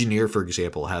the engineer, for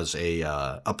example, has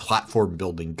a platform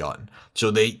building gun, so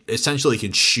they essentially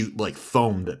can shoot like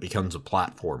foam that becomes a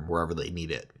platform wherever they need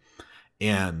it.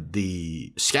 And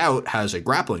the scout has a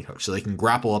grappling hook, so they can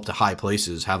grapple up to high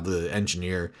places, have the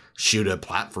engineer shoot a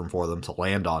platform for them to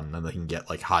land on, and then they can get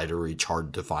like high to reach,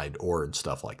 hard to find ore and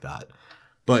stuff like that.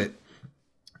 But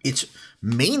it's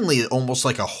mainly almost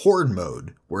like a horde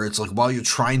mode, where it's like while you're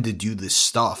trying to do this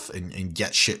stuff and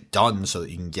get shit done so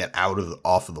that you can get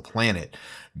off of the planet,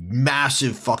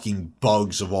 massive fucking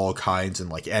bugs of all kinds and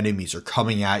like enemies are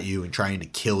coming at you and trying to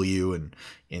kill you and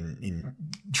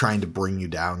trying to bring you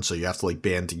down. So you have to like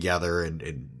band together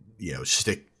and you know,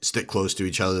 stick close to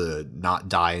each other to not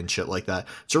die and shit like that.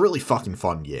 It's a really fucking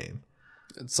fun game.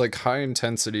 It's like high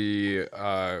intensity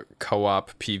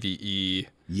co-op PvE.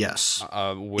 Yes.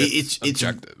 With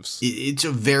objectives. It's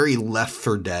a very Left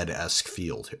 4 Dead-esque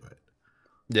feel to it.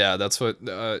 Yeah, that's what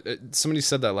somebody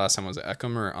said that last time. Was it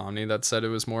Eckham or Omni that said it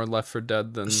was more Left 4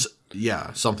 Dead than?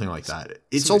 Yeah, something like that.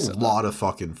 It's a lot of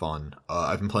fucking fun.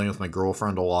 I've been playing with my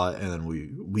girlfriend a lot, and then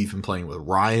we've been playing with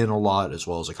Ryan a lot, as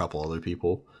well as a couple other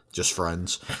people, just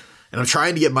friends. And I'm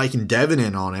trying to get Mike and Devin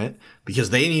in on it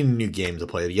because they need a new game to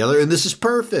play together, and this is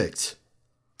perfect.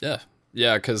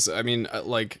 Yeah, because I mean,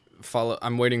 like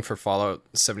I'm waiting for Fallout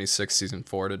 76 Season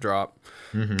 4 to drop,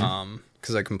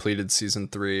 because I completed Season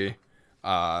 3.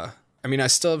 I mean, I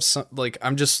still have some, like,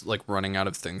 I'm just like running out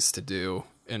of things to do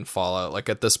in Fallout. Like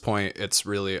at this point, it's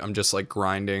really, I'm just like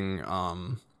grinding,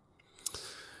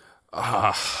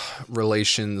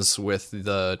 relations with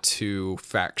the 2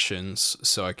 factions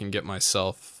so I can get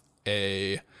myself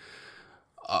a,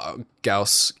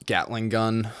 Gauss Gatling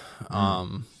gun,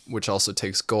 which also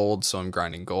takes gold. So I'm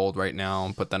grinding gold right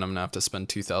now, but then I'm gonna have to spend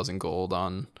 2,000 gold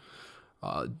on,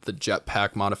 the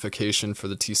jetpack modification for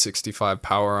the T65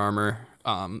 power armor.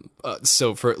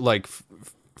 So for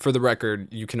the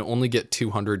record, you can only get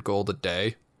 200 gold a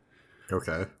day.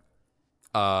 Okay.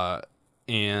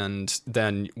 And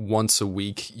then once a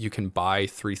week you can buy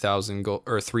 3,000 gold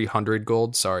or 300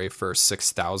 gold, for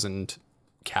 6,000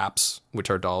 caps, which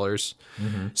are dollars.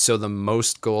 So the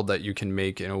most gold that you can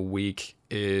make in a week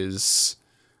is,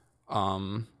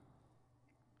 7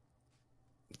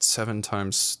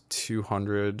 times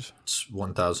 200. It's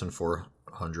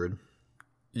 1,400.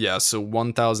 Yeah, so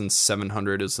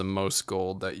 1,700 is the most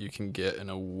gold that you can get in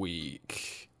a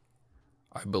week,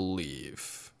 I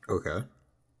believe. Okay.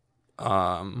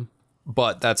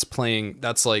 But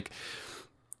that's like,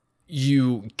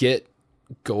 you get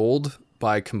gold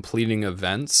by completing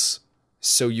events,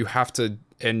 so you have to,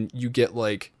 and you get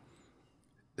like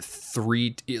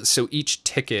 3, so each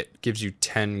ticket gives you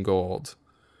 10 gold.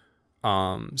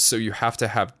 So you have to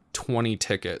have 20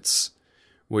 tickets,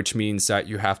 which means that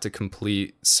you have to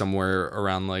complete somewhere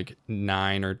around like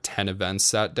 9 or 10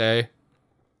 events that day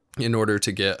in order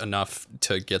to get enough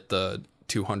to get the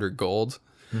 200 gold.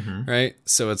 Right?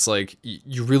 So it's like,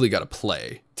 you really got to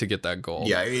play to get that gold.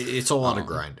 Yeah, it's a lot of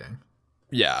grinding.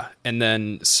 Yeah. And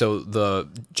then, so the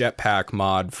jetpack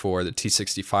mod for the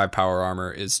T65 power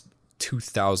armor is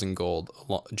 2,000 gold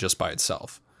just by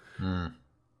itself.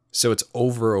 So it's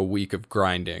over a week of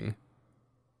grinding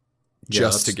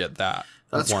just to get that.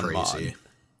 That's one crazy. mod.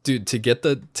 Dude, to get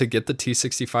the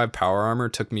T65 power armor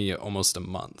took me almost a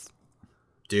month.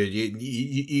 Dude,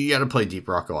 you got to play Deep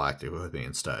Rock Galactic with me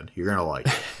instead. You're gonna like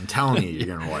it. I'm telling you,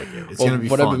 you're gonna like it. It's gonna be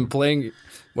fun.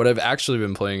 What I've actually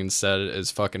been playing instead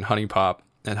is fucking Honey Pop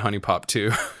and Honey Pop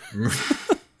 2,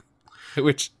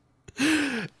 which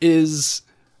is,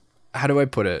 how do I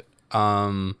put it?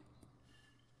 Honey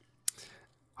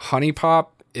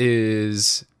Pop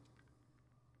is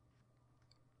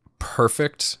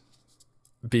perfect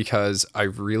because I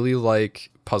really like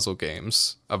puzzle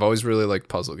games. I've always really liked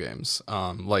puzzle games.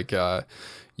 Like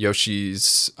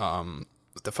Yoshi's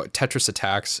Tetris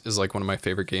Attacks is like one of my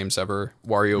favorite games ever.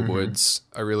 Wario Woods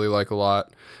I really like a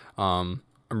lot. I'm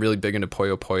really big into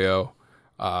Puyo Puyo.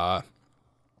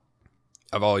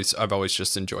 I've always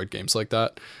just enjoyed games like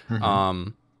that.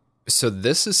 So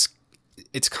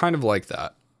it's kind of like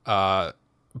that.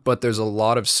 but there's a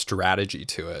lot of strategy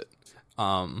to it.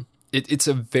 It's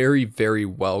a very, very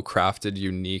well crafted,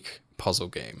 unique puzzle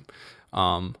game.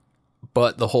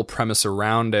 But the whole premise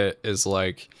around it is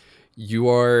like, you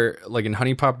are like in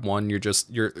Honey Pop 1,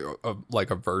 you're like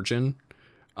a virgin.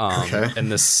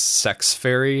 And this sex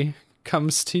fairy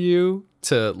comes to you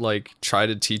to like try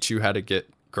to teach you how to get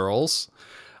girls.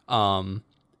 And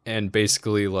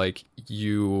basically like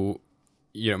you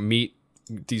meet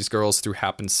these girls through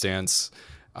happenstance.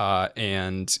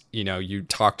 And you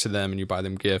talk to them and you buy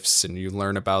them gifts and you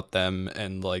learn about them,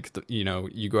 and like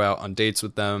you go out on dates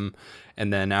with them,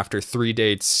 and then after 3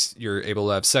 dates you're able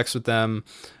to have sex with them.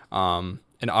 And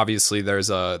obviously there's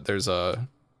a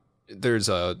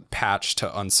patch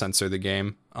to uncensor the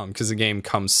game, because the game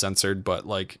comes censored, but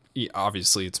like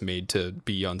obviously it's made to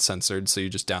be uncensored, so you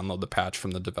just download the patch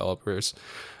from the developers,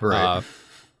 right?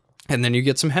 And then you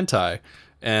get some hentai,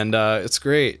 and it's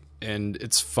great and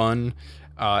it's fun.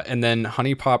 And then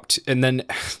Honey Pop, and then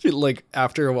like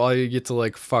after a while you get to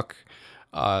like fuck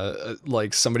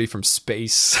like somebody from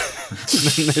space.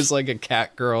 And then there's like a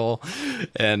cat girl,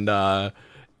 but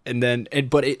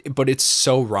it's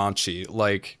so raunchy,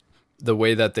 like the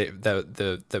way that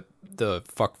the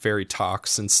fuck fairy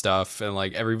talks and stuff, and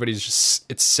like everybody's just,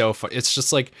 it's so fun. It's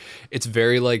just like, it's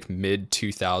very like mid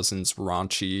 2000s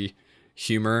raunchy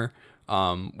humor,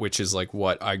 which is like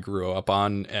what I grew up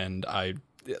on, and I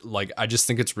just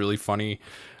think it's really funny.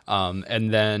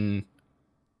 And then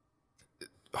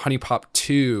Honey Pop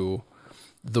 2,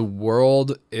 the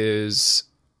world is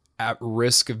at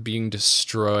risk of being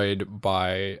destroyed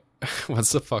by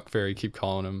what's the fuck fairy keep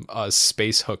calling them?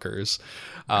 Space hookers.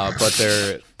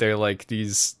 But they're like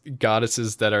these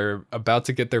goddesses that are about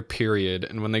to get their period,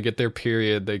 and when they get their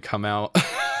period, they come out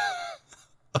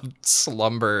of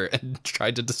slumber and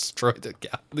try to destroy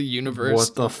the universe.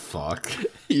 What the fuck?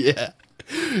 Yeah.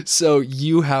 So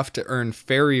you have to earn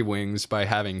fairy wings by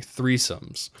having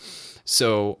threesomes.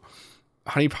 So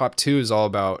Honey Pop 2 is all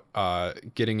about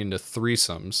getting into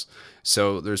threesomes.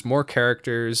 So there's more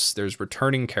characters, there's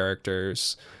returning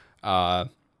characters, and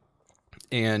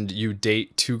you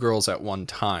date 2 girls at one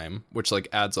time, which like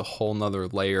adds a whole nother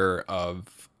layer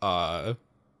of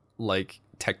like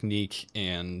technique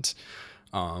and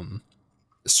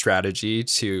strategy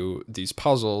to these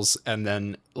puzzles. And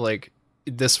then like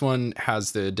this one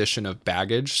has the addition of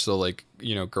baggage. So like,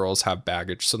 girls have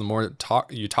baggage. So the more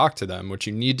you talk to them, which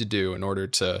you need to do in order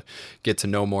to get to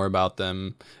know more about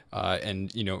them,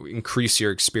 and, increase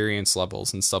your experience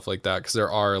levels and stuff like that. Cause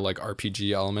there are like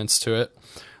RPG elements to it.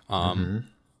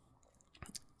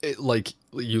 Like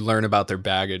you learn about their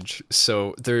baggage.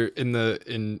 So they're in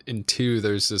 2,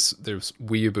 there's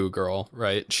Weeaboo girl,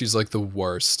 right? She's like the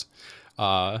worst.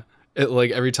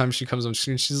 Like every time she comes on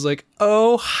screen, she's like,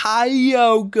 "Oh,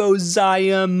 hiyo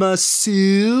gozaimasu."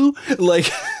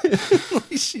 Like,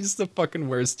 she's the fucking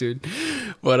worst, dude.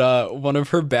 But one of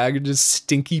her baggage is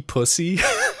stinky pussy.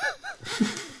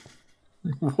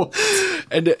 What?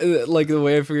 And like the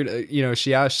way I figured,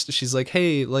 she's like,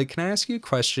 "Hey, like, can I ask you a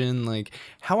question? Like,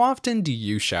 how often do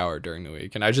you shower during the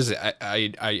week?" And I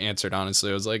answered honestly.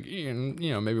 I was like,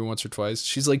 maybe once or twice.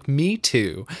 She's like, "Me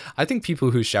too. I think people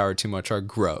who shower too much are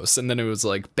gross." And then it was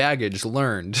like, baggage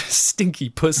learned, stinky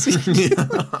pussy.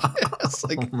 I was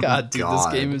like, God, dude, this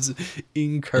game is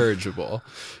incorrigible,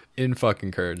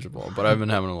 but I've been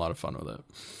having a lot of fun with it.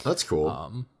 That's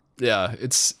cool. Yeah,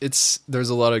 it's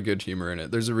there's a lot of good humor in it.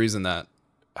 There's a reason that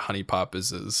Honey Pop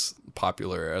is as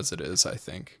popular as it is, I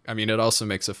think. I mean, it also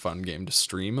makes a fun game to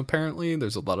stream, apparently.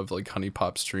 There's a lot of like Honey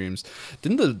Pop streams.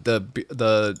 Didn't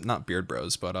the not Beard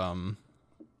Bros, but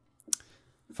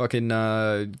fucking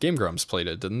Game Grumps played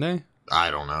it, didn't they? I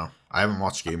don't know. I haven't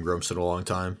watched Game Grumps in a long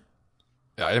time.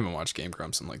 Yeah, I haven't watched Game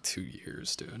Grumps in like 2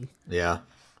 years, dude. Yeah.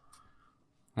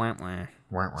 Wah, wah.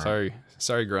 Wah, wah.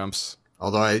 Sorry, Grumps.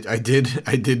 Although I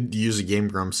did use a Game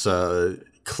Grumps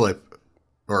clip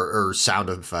or sound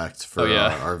effect for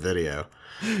our video.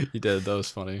 You did. That was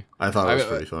funny. I thought it was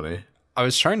pretty funny. I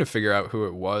was trying to figure out who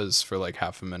it was for like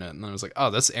half a minute, and then I was like,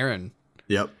 "Oh, that's Aaron."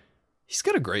 Yep. He's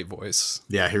got a great voice.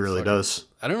 Yeah, he really does.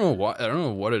 I don't know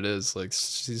what it is. Like,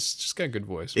 he's just got a good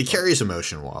voice. It carries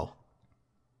emotion well.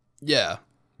 Yeah.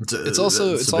 It's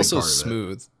also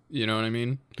smooth. You know what I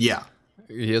mean? Yeah.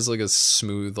 He has like a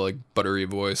smooth, like buttery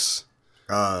voice.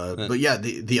 But yeah,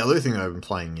 the other thing that I've been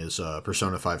playing is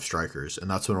Persona 5 Strikers,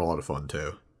 and that's been a lot of fun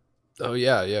too. Oh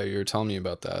yeah, you were telling me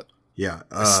about that. Yeah,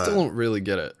 I still don't really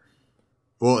get it.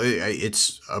 Well,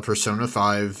 it's a Persona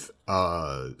 5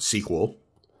 sequel,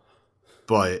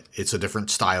 but it's a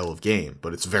different style of game,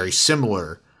 but it's very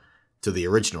similar to the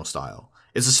original style.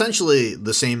 It's essentially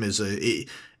the same as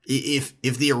if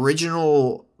the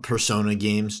original Persona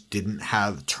games didn't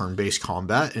have turn-based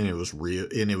combat and it was real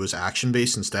and it was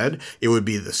action-based instead, it would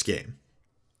be this game.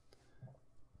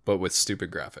 But with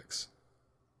stupid graphics.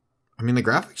 I mean, the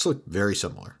graphics look very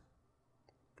similar.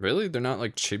 Really? They're not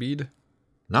like chibied?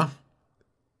 No.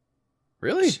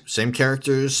 Really? Same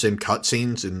characters, same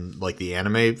cutscenes, and like the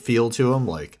anime feel to them.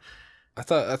 Like, I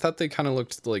thought they kind of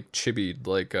looked like chibied.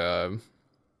 Like, let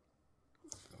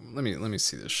me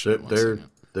see this shit.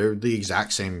 They're the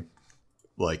exact same,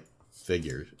 like,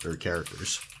 figures or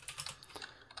characters.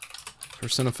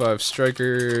 Persona 5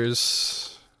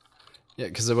 Strikers. Yeah,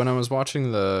 because when I was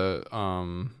watching the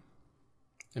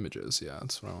images, yeah,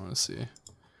 that's what I want to see.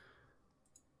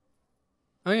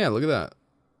 Oh yeah, look at that.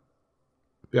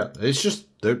 Yeah, it's just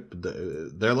they're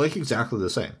like exactly the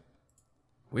same.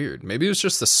 Weird. Maybe it was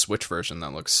just the Switch version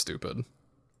that looks stupid.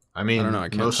 I mean, I don't know. I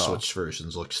can't most tell. Switch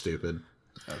versions look stupid.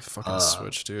 Fucking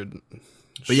Switch, dude.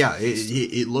 But yeah,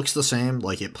 it looks the same.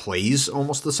 Like, it plays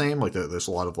almost the same. Like, there's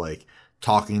a lot of like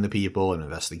talking to people and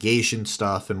investigation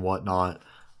stuff and whatnot.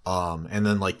 And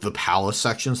then like the palace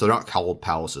sections, they're not called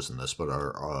palaces in this, but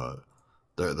are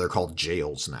they're called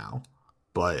jails now.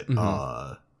 But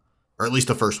or at least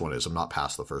the first one is. I'm not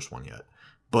past the first one yet.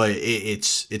 But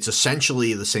it's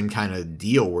essentially the same kind of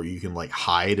deal where you can like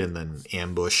hide and then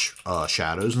ambush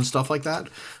shadows and stuff like that.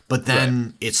 But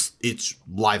then it's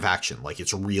live action, like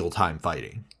it's real time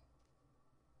fighting.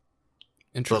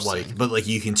 Interesting. But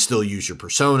you can still use your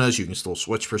personas. You can still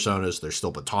switch personas. There's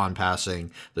still baton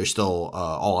passing. There's still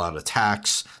all out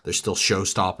attacks. There's still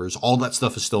showstoppers. All that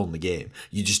stuff is still in the game.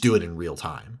 You just do it in real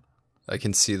time. I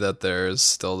can see that there's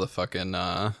still the fucking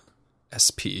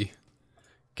SP.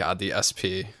 God, the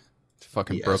SP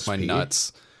fucking The broke SP? my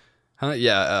nuts. Huh?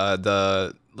 Yeah,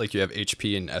 the like you have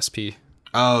HP and SP.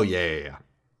 Oh yeah.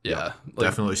 Yeah,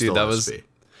 Definitely dude, still that SP.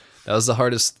 was the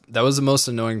hardest. That was the most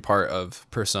annoying part of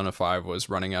Persona 5 was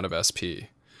running out of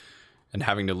SP and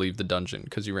having to leave the dungeon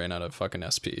because you ran out of fucking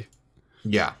SP.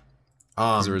 Yeah.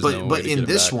 There was no way But to in get it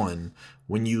this back. one,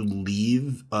 when you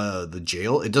leave the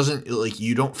jail, it doesn't like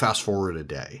you don't fast forward a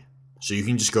day, so you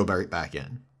can just go back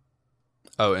in.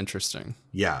 Oh, interesting.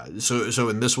 Yeah. So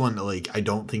in this one, like I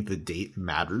don't think the date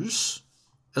matters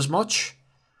as much.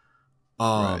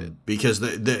 Right. Because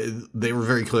they were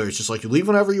very clear. It's just like you leave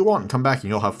whenever you want and come back and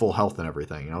you'll have full health and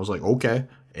everything. And I was like, okay.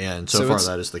 And so far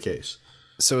that is the case.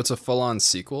 So it's a full-on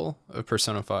sequel of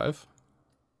Persona 5?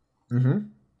 Mm-hmm.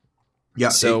 Yeah,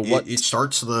 So it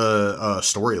starts the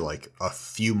story like a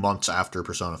few months after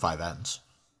Persona 5 ends.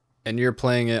 And you're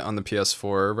playing it on the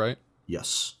PS4, right?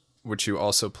 Yes. Which you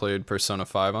also played Persona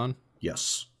 5 on?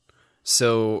 Yes.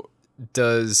 So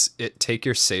does it take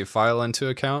your save file into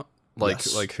account?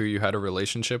 Yes. Like who you had a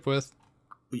relationship with?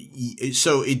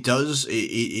 So it does.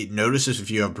 It notices if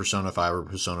you have Persona 5 or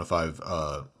Persona 5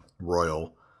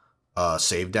 Royal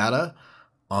save data.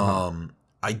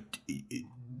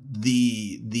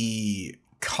 The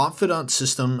confidant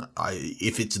system,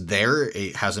 if it's there,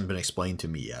 it hasn't been explained to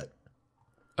me yet.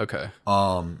 Okay.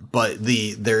 But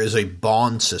there is a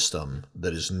bond system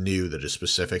that is new that is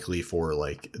specifically for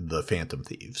like the Phantom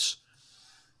Thieves.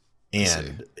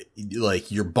 And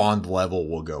like your bond level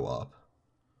will go up.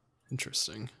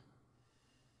 Interesting.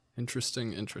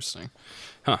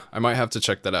 Huh. I might have to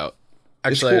check that out.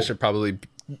 Actually, cool. I should probably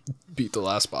beat the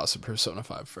last boss of Persona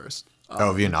 5 first.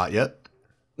 Have you not yet?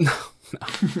 No.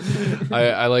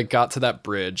 I like got to that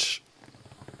bridge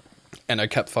and I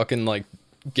kept fucking like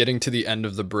getting to the end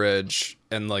of the bridge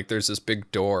and like there's this big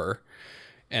door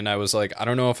and I was like, I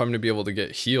don't know if I'm gonna be able to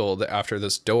get healed after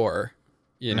this door,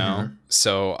 you know?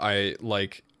 So I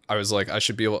was like, I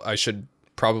should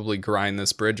probably grind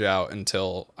this bridge out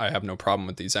until I have no problem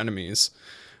with these enemies.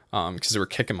 Because they were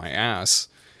kicking my ass.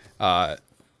 And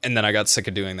then I got sick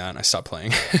of doing that and I stopped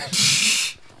playing.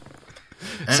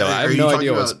 So I have no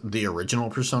idea what's the original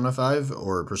Persona 5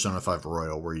 or Persona 5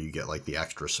 Royal where you get like the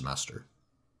extra semester.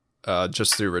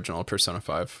 Just the original Persona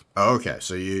 5. Oh, okay.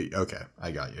 So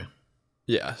I got you.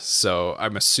 Yeah, so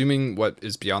I'm assuming what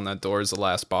is beyond that door is the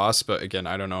last boss, but again,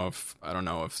 I don't know if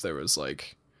there was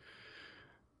like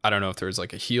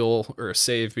a heal or a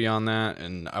save beyond that,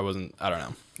 and I don't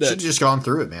know. You should have just gone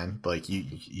through it, man. Like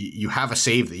you have a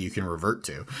save that you can revert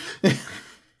to.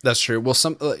 That's true. Well,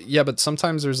 but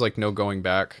sometimes there's like no going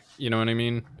back. You know what I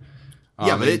mean?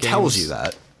 Yeah, but it tells you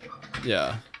that.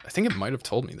 Yeah. I think it might have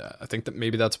told me that. I think that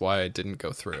maybe that's why I didn't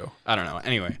go through. I don't know.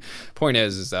 Anyway, point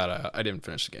is that I didn't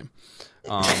finish the game.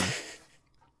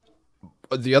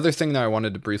 The other thing that I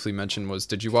wanted to briefly mention was,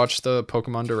 did you watch the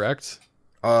Pokemon Direct?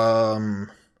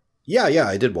 Yeah,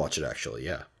 I did watch it actually.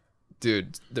 Yeah,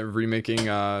 dude, they're remaking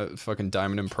fucking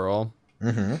Diamond and Pearl.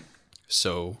 Mm-hmm.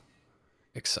 So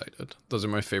excited. Those are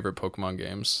my favorite Pokemon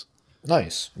games.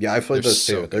 Nice. Yeah, I played those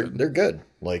too. They're good.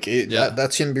 Like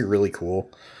that's gonna be really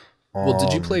cool. Well,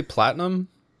 did you play Platinum?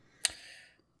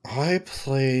 I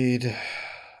think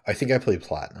I played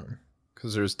Platinum.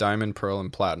 Because there's Diamond, Pearl,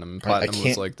 and Platinum. Platinum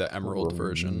was like the Emerald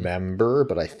version. Remember,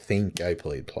 but I think I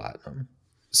played Platinum.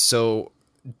 So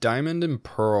Diamond and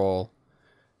Pearl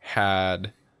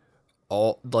had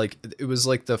all like it was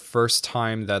like the first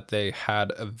time that they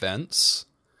had events.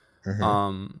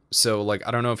 Mm-hmm. So like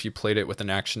I don't know if you played it with an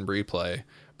action replay,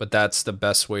 but that's the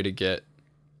best way to get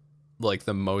like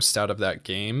the most out of that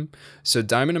game. So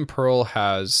Diamond and Pearl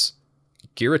has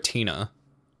Giratina,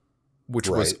 which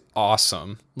was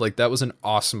awesome. Like that was an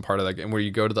awesome part of that game where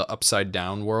you go to the upside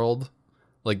down world,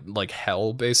 like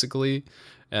hell basically,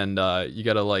 and you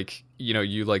gotta like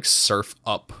you like surf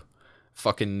up,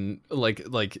 fucking like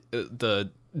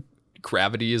the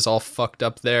gravity is all fucked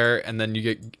up there, and then you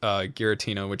get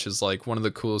Giratina, which is like one of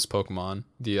the coolest Pokemon,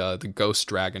 the Ghost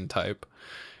Dragon type,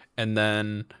 and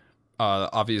then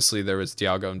obviously there was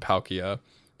Dialga and Palkia,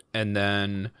 and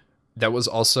then that was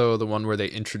also the one where they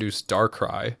introduced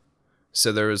Darkrai.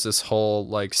 So there was this whole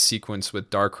like sequence with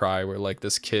Darkrai where like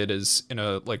this kid is in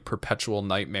a like perpetual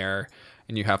nightmare,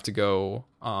 and you have to go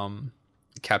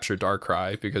capture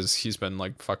Darkrai because he's been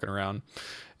like fucking around,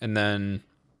 and then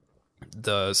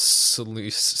the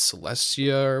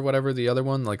Celestia or whatever, the other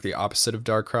one, like the opposite of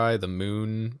Darkrai, the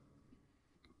moon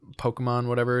Pokemon,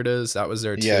 whatever it is, that was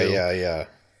there too. Yeah.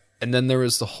 And then there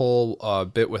was the whole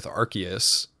bit with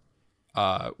Arceus,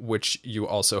 which you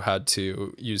also had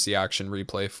to use the action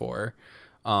replay for.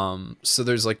 So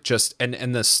there's like just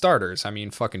and the starters, I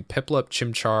mean fucking Piplup,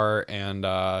 Chimchar, and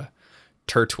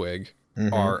Turtwig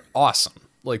are awesome.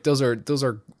 Like those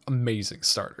are amazing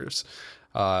starters.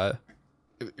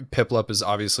 Piplup is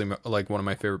obviously like one of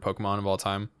my favorite Pokemon of all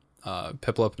time.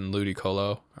 Piplup and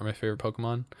Ludicolo are my favorite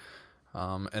Pokemon.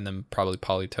 And then probably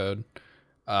Politoed.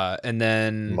 And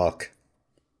then Muck.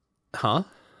 Huh?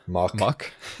 Muck.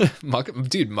 Muck.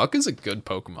 Dude, Muck is a good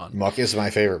Pokemon. Muck is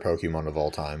my favorite Pokemon of all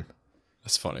time.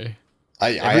 That's funny.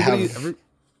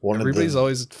 Everybody's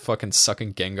always fucking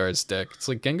sucking Gengar's dick. It's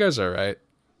like Gengar's alright.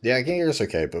 Yeah, Gengar's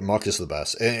okay, but Muck is the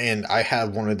best. And I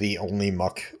have one of the only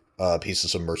Muck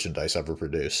pieces of merchandise ever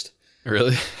produced.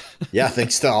 Really? Yeah,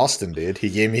 thanks to Austin, dude. He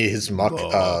gave me his Muck.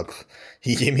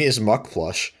 He gave me his Muck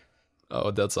plush. Oh,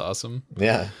 that's awesome.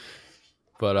 Yeah.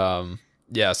 But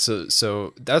yeah.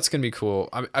 So that's gonna be cool.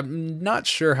 I'm not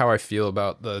sure how I feel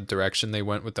about the direction they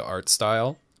went with the art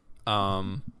style.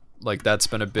 Like that's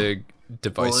been a big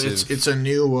divisive.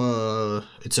 Well,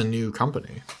 it's a new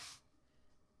company,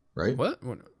 right? What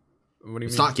do you mean?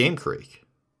 It's not Game Freak.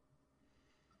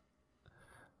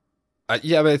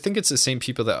 Yeah, but I think it's the same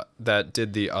people that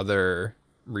did the other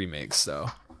remakes,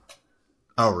 though.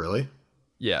 Oh, really?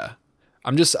 Yeah.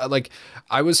 I'm just, like,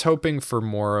 I was hoping for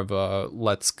more of a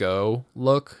Let's Go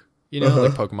look,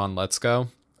 like Pokemon Let's Go.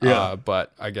 Yeah.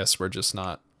 But I guess we're just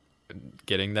not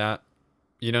getting that,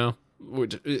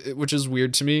 which is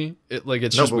weird to me.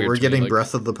 It's just weird. We're getting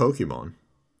Breath of the Pokemon.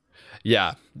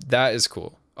 Yeah, that is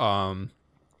cool.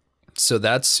 So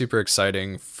that's super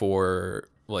exciting for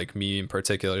like me in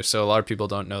particular. So a lot of people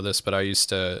don't know this, but I used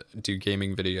to do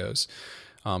gaming videos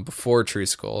before Tree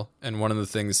School, and one of the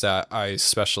things that I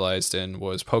specialized in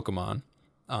was Pokemon.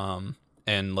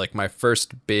 And like my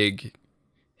first big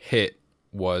hit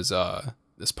was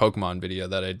this Pokemon video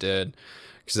that I did,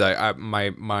 because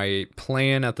my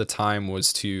plan at the time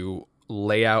was to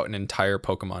lay out an entire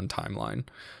Pokemon timeline.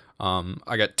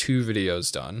 I got 2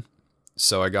 videos done,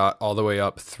 so I got all the way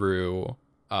up through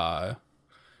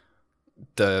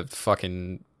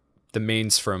the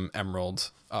mains from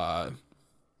Emerald,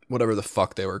 whatever the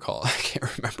fuck they were called. I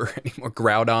can't remember anymore.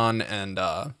 Groudon and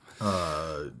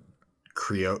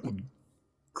Kyogre?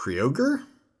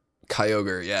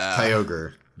 Kyogre, yeah.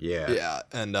 Kyogre, yeah. Yeah,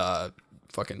 and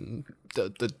fucking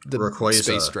the Rayquaza.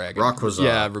 Space Dragon. Rayquaza.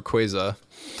 Yeah, Rayquaza.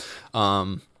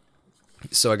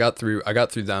 So I got through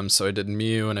them. So I did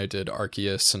Mew and I did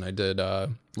Arceus and I did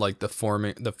like the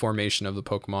formation of the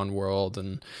Pokemon world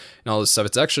and all this stuff.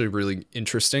 It's actually really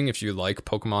interesting. If you like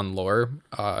Pokemon lore,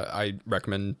 I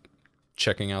recommend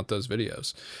checking out those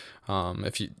videos.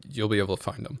 If you'll be able to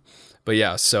find them. But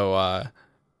yeah, so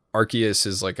Arceus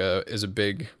is a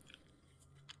big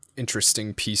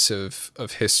interesting piece of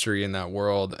history in that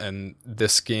world, and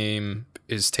this game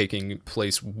is taking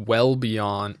place well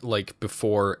beyond, like,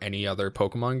 before any other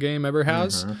Pokemon game ever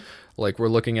has. Mm-hmm. Like, we're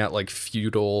looking at like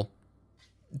feudal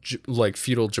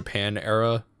Japan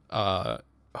era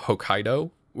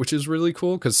Hokkaido, which is really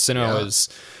cool because Sinnoh is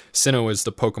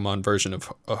the Pokemon version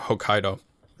of Hokkaido.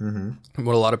 Mm-hmm.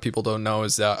 What a lot of people don't know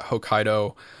is that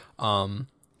Hokkaido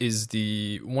is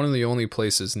one of the only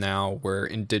places now where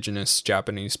indigenous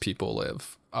Japanese people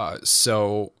live.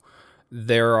 So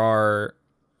there are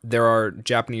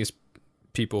Japanese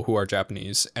people who are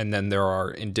Japanese, and then there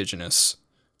are indigenous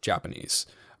Japanese.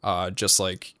 Just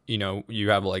like, you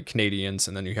have like Canadians,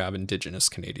 and then you have indigenous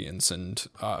Canadians, and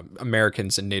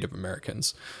Americans and Native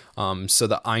Americans. So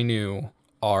the Ainu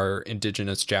are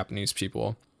indigenous Japanese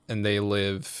people, and they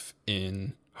live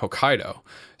in Hokkaido.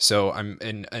 So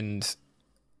and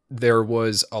there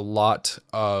was a lot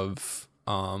of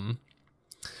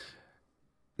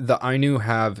the Ainu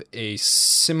have a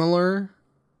similar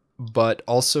but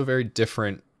also very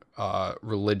different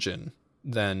religion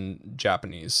than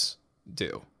Japanese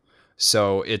do.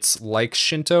 So it's like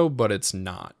Shinto, but it's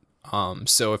not.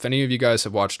 So if any of you guys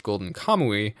have watched Golden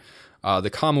Kamui, the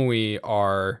Kamui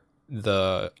are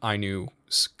the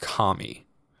Ainu's kami,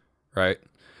 right?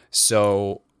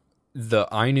 So the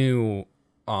Ainu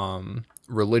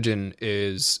religion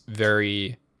is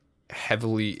very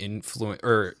heavily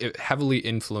it heavily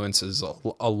influences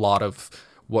a lot of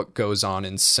what goes on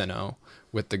in Sinnoh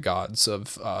with the gods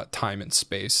of time and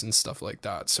space and stuff like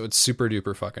that. So it's super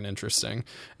duper fucking interesting,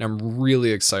 and I'm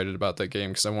really excited about that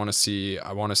game because I want to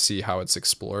see how it's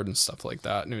explored and stuff like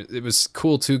that. And it was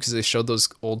cool too because they showed those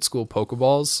old school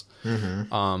Pokeballs.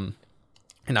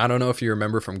 And I don't know if you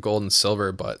remember from Gold and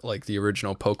Silver, but like the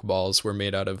original Pokeballs were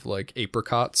made out of like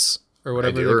apricots or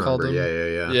whatever they called them.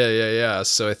 Yeah.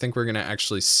 So I think we're gonna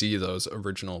actually see those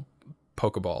original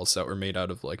Pokeballs that were made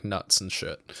out of like nuts and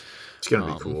shit. It's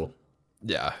gonna be cool.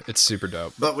 Yeah, it's super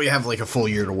dope. But we have like a full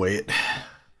year to wait.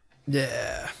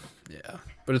 Yeah.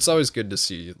 But it's always good to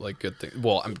see like good things.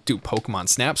 Well, dude, Pokemon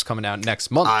Snap's coming out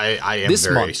next month. I am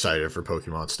very excited for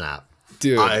Pokemon Snap.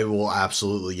 Dude, I will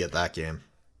absolutely get that game.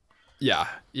 Yeah.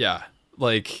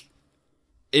 Like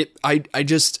I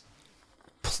just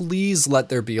please let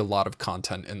there be a lot of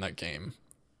content in that game.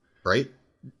 Right?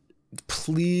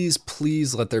 Please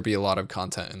let there be a lot of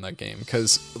content in that game,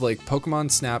 because like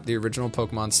Pokemon Snap, the original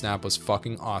Pokemon Snap was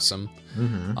fucking awesome.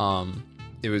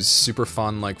 It was super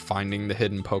fun, like finding the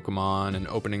hidden Pokemon and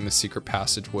opening the secret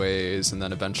passageways, and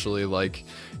then eventually like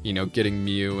getting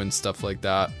Mew and stuff like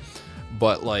that.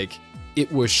 But like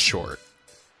it was short.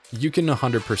 You can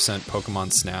 100%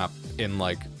 Pokemon Snap in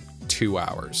like 2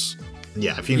 hours.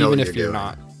 Yeah, if you know what you're doing.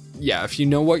 If you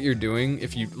know what you're doing,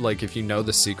 if you know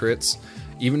the secrets,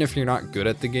 even if you're not good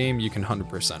at the game, you can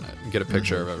 100% it and get a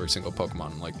picture of every single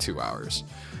Pokemon in like 2 hours.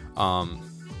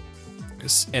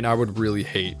 And I would really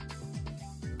hate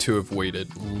to have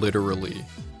waited literally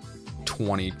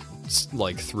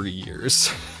 3 years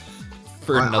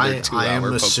for another 2 hour Pokemon Snap. I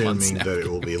am assuming that it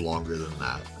will be longer than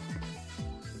that.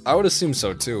 I would assume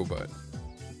so too, but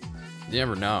you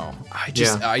never know. I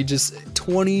just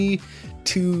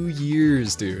 22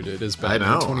 years, dude. It has been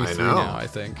 23 now, I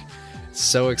think.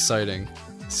 So exciting.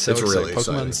 So it's really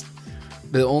exciting.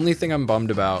 The only thing I'm bummed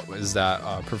about is that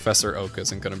Professor Oak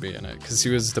isn't going to be in it, because he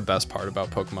was the best part about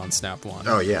Pokemon Snap 1.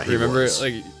 Oh, yeah, he remember, was.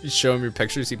 like, you show him your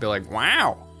pictures, he'd be like,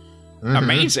 wow,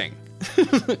 amazing,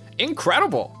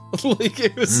 incredible. Like,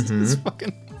 it was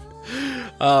fucking...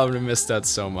 I'm going to miss that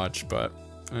so much, but...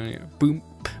 boom,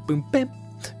 boom, bam,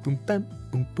 boom, bam,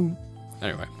 boom, boom.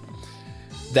 Anyway,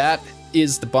 that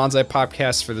is the Bonsai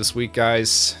Podcast for this week,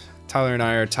 guys. Tyler and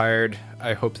I are tired.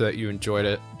 I hope that you enjoyed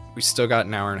it. We still got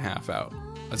an hour and a half out.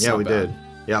 That's we did.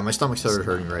 Yeah, my stomach started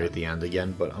hurting right at the end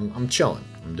again, but I'm chilling.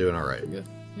 I'm doing all right. Good.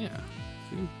 Yeah,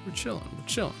 we're chilling.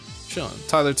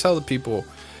 Tyler, tell the people.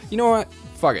 You know what?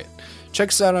 Fuck it. Check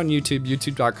us out on YouTube,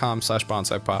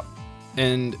 youtube.com/bonsaipop.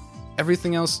 And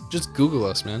everything else, just Google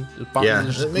us, man.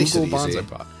 Just makes Google it easy. Bonsai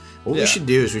Pop. What we should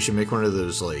do is we should make one of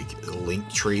those like link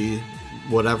tree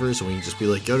whatever, so we can just be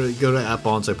like, go to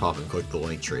 @Bonsai Pop and click the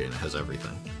link tree, and it has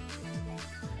everything.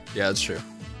 Yeah, that's true.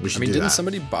 Didn't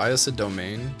somebody buy us a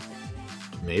domain?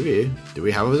 Maybe. Do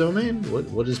we have a domain?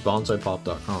 What is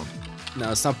bonsaipop.com?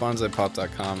 No, it's not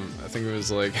bonsaipop.com. I think it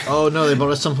was like... Oh, no, they bought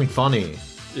us something funny.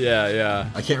 Yeah.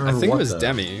 I can't remember. I think it was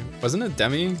Demi. Wasn't it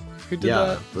Demi who did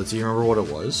that? But do you remember what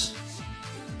it was?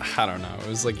 I don't know. It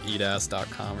was like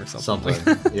eatass.com or something.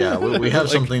 Yeah, we have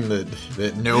like, something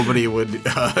that nobody would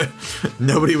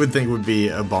think would be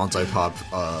a Bonsai Pop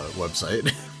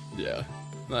website. Yeah.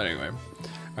 But anyway.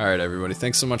 All right, everybody.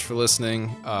 Thanks so much for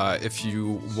listening. If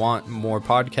you want more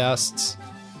podcasts,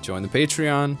 join the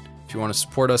Patreon. If you want to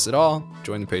support us at all,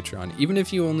 join the Patreon. Even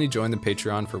if you only join the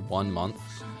Patreon for 1 month,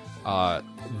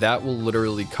 that will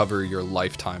literally cover your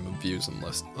lifetime of views and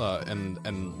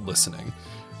listening.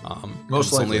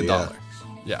 Most likely, only $1.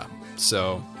 Yeah.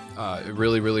 So it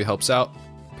really, really helps out,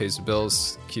 pays the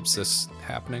bills, keeps this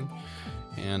happening.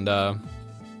 And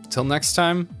till next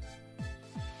time,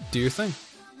 do your thing.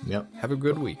 Yep. Have a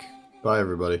good week. Bye,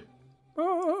 everybody.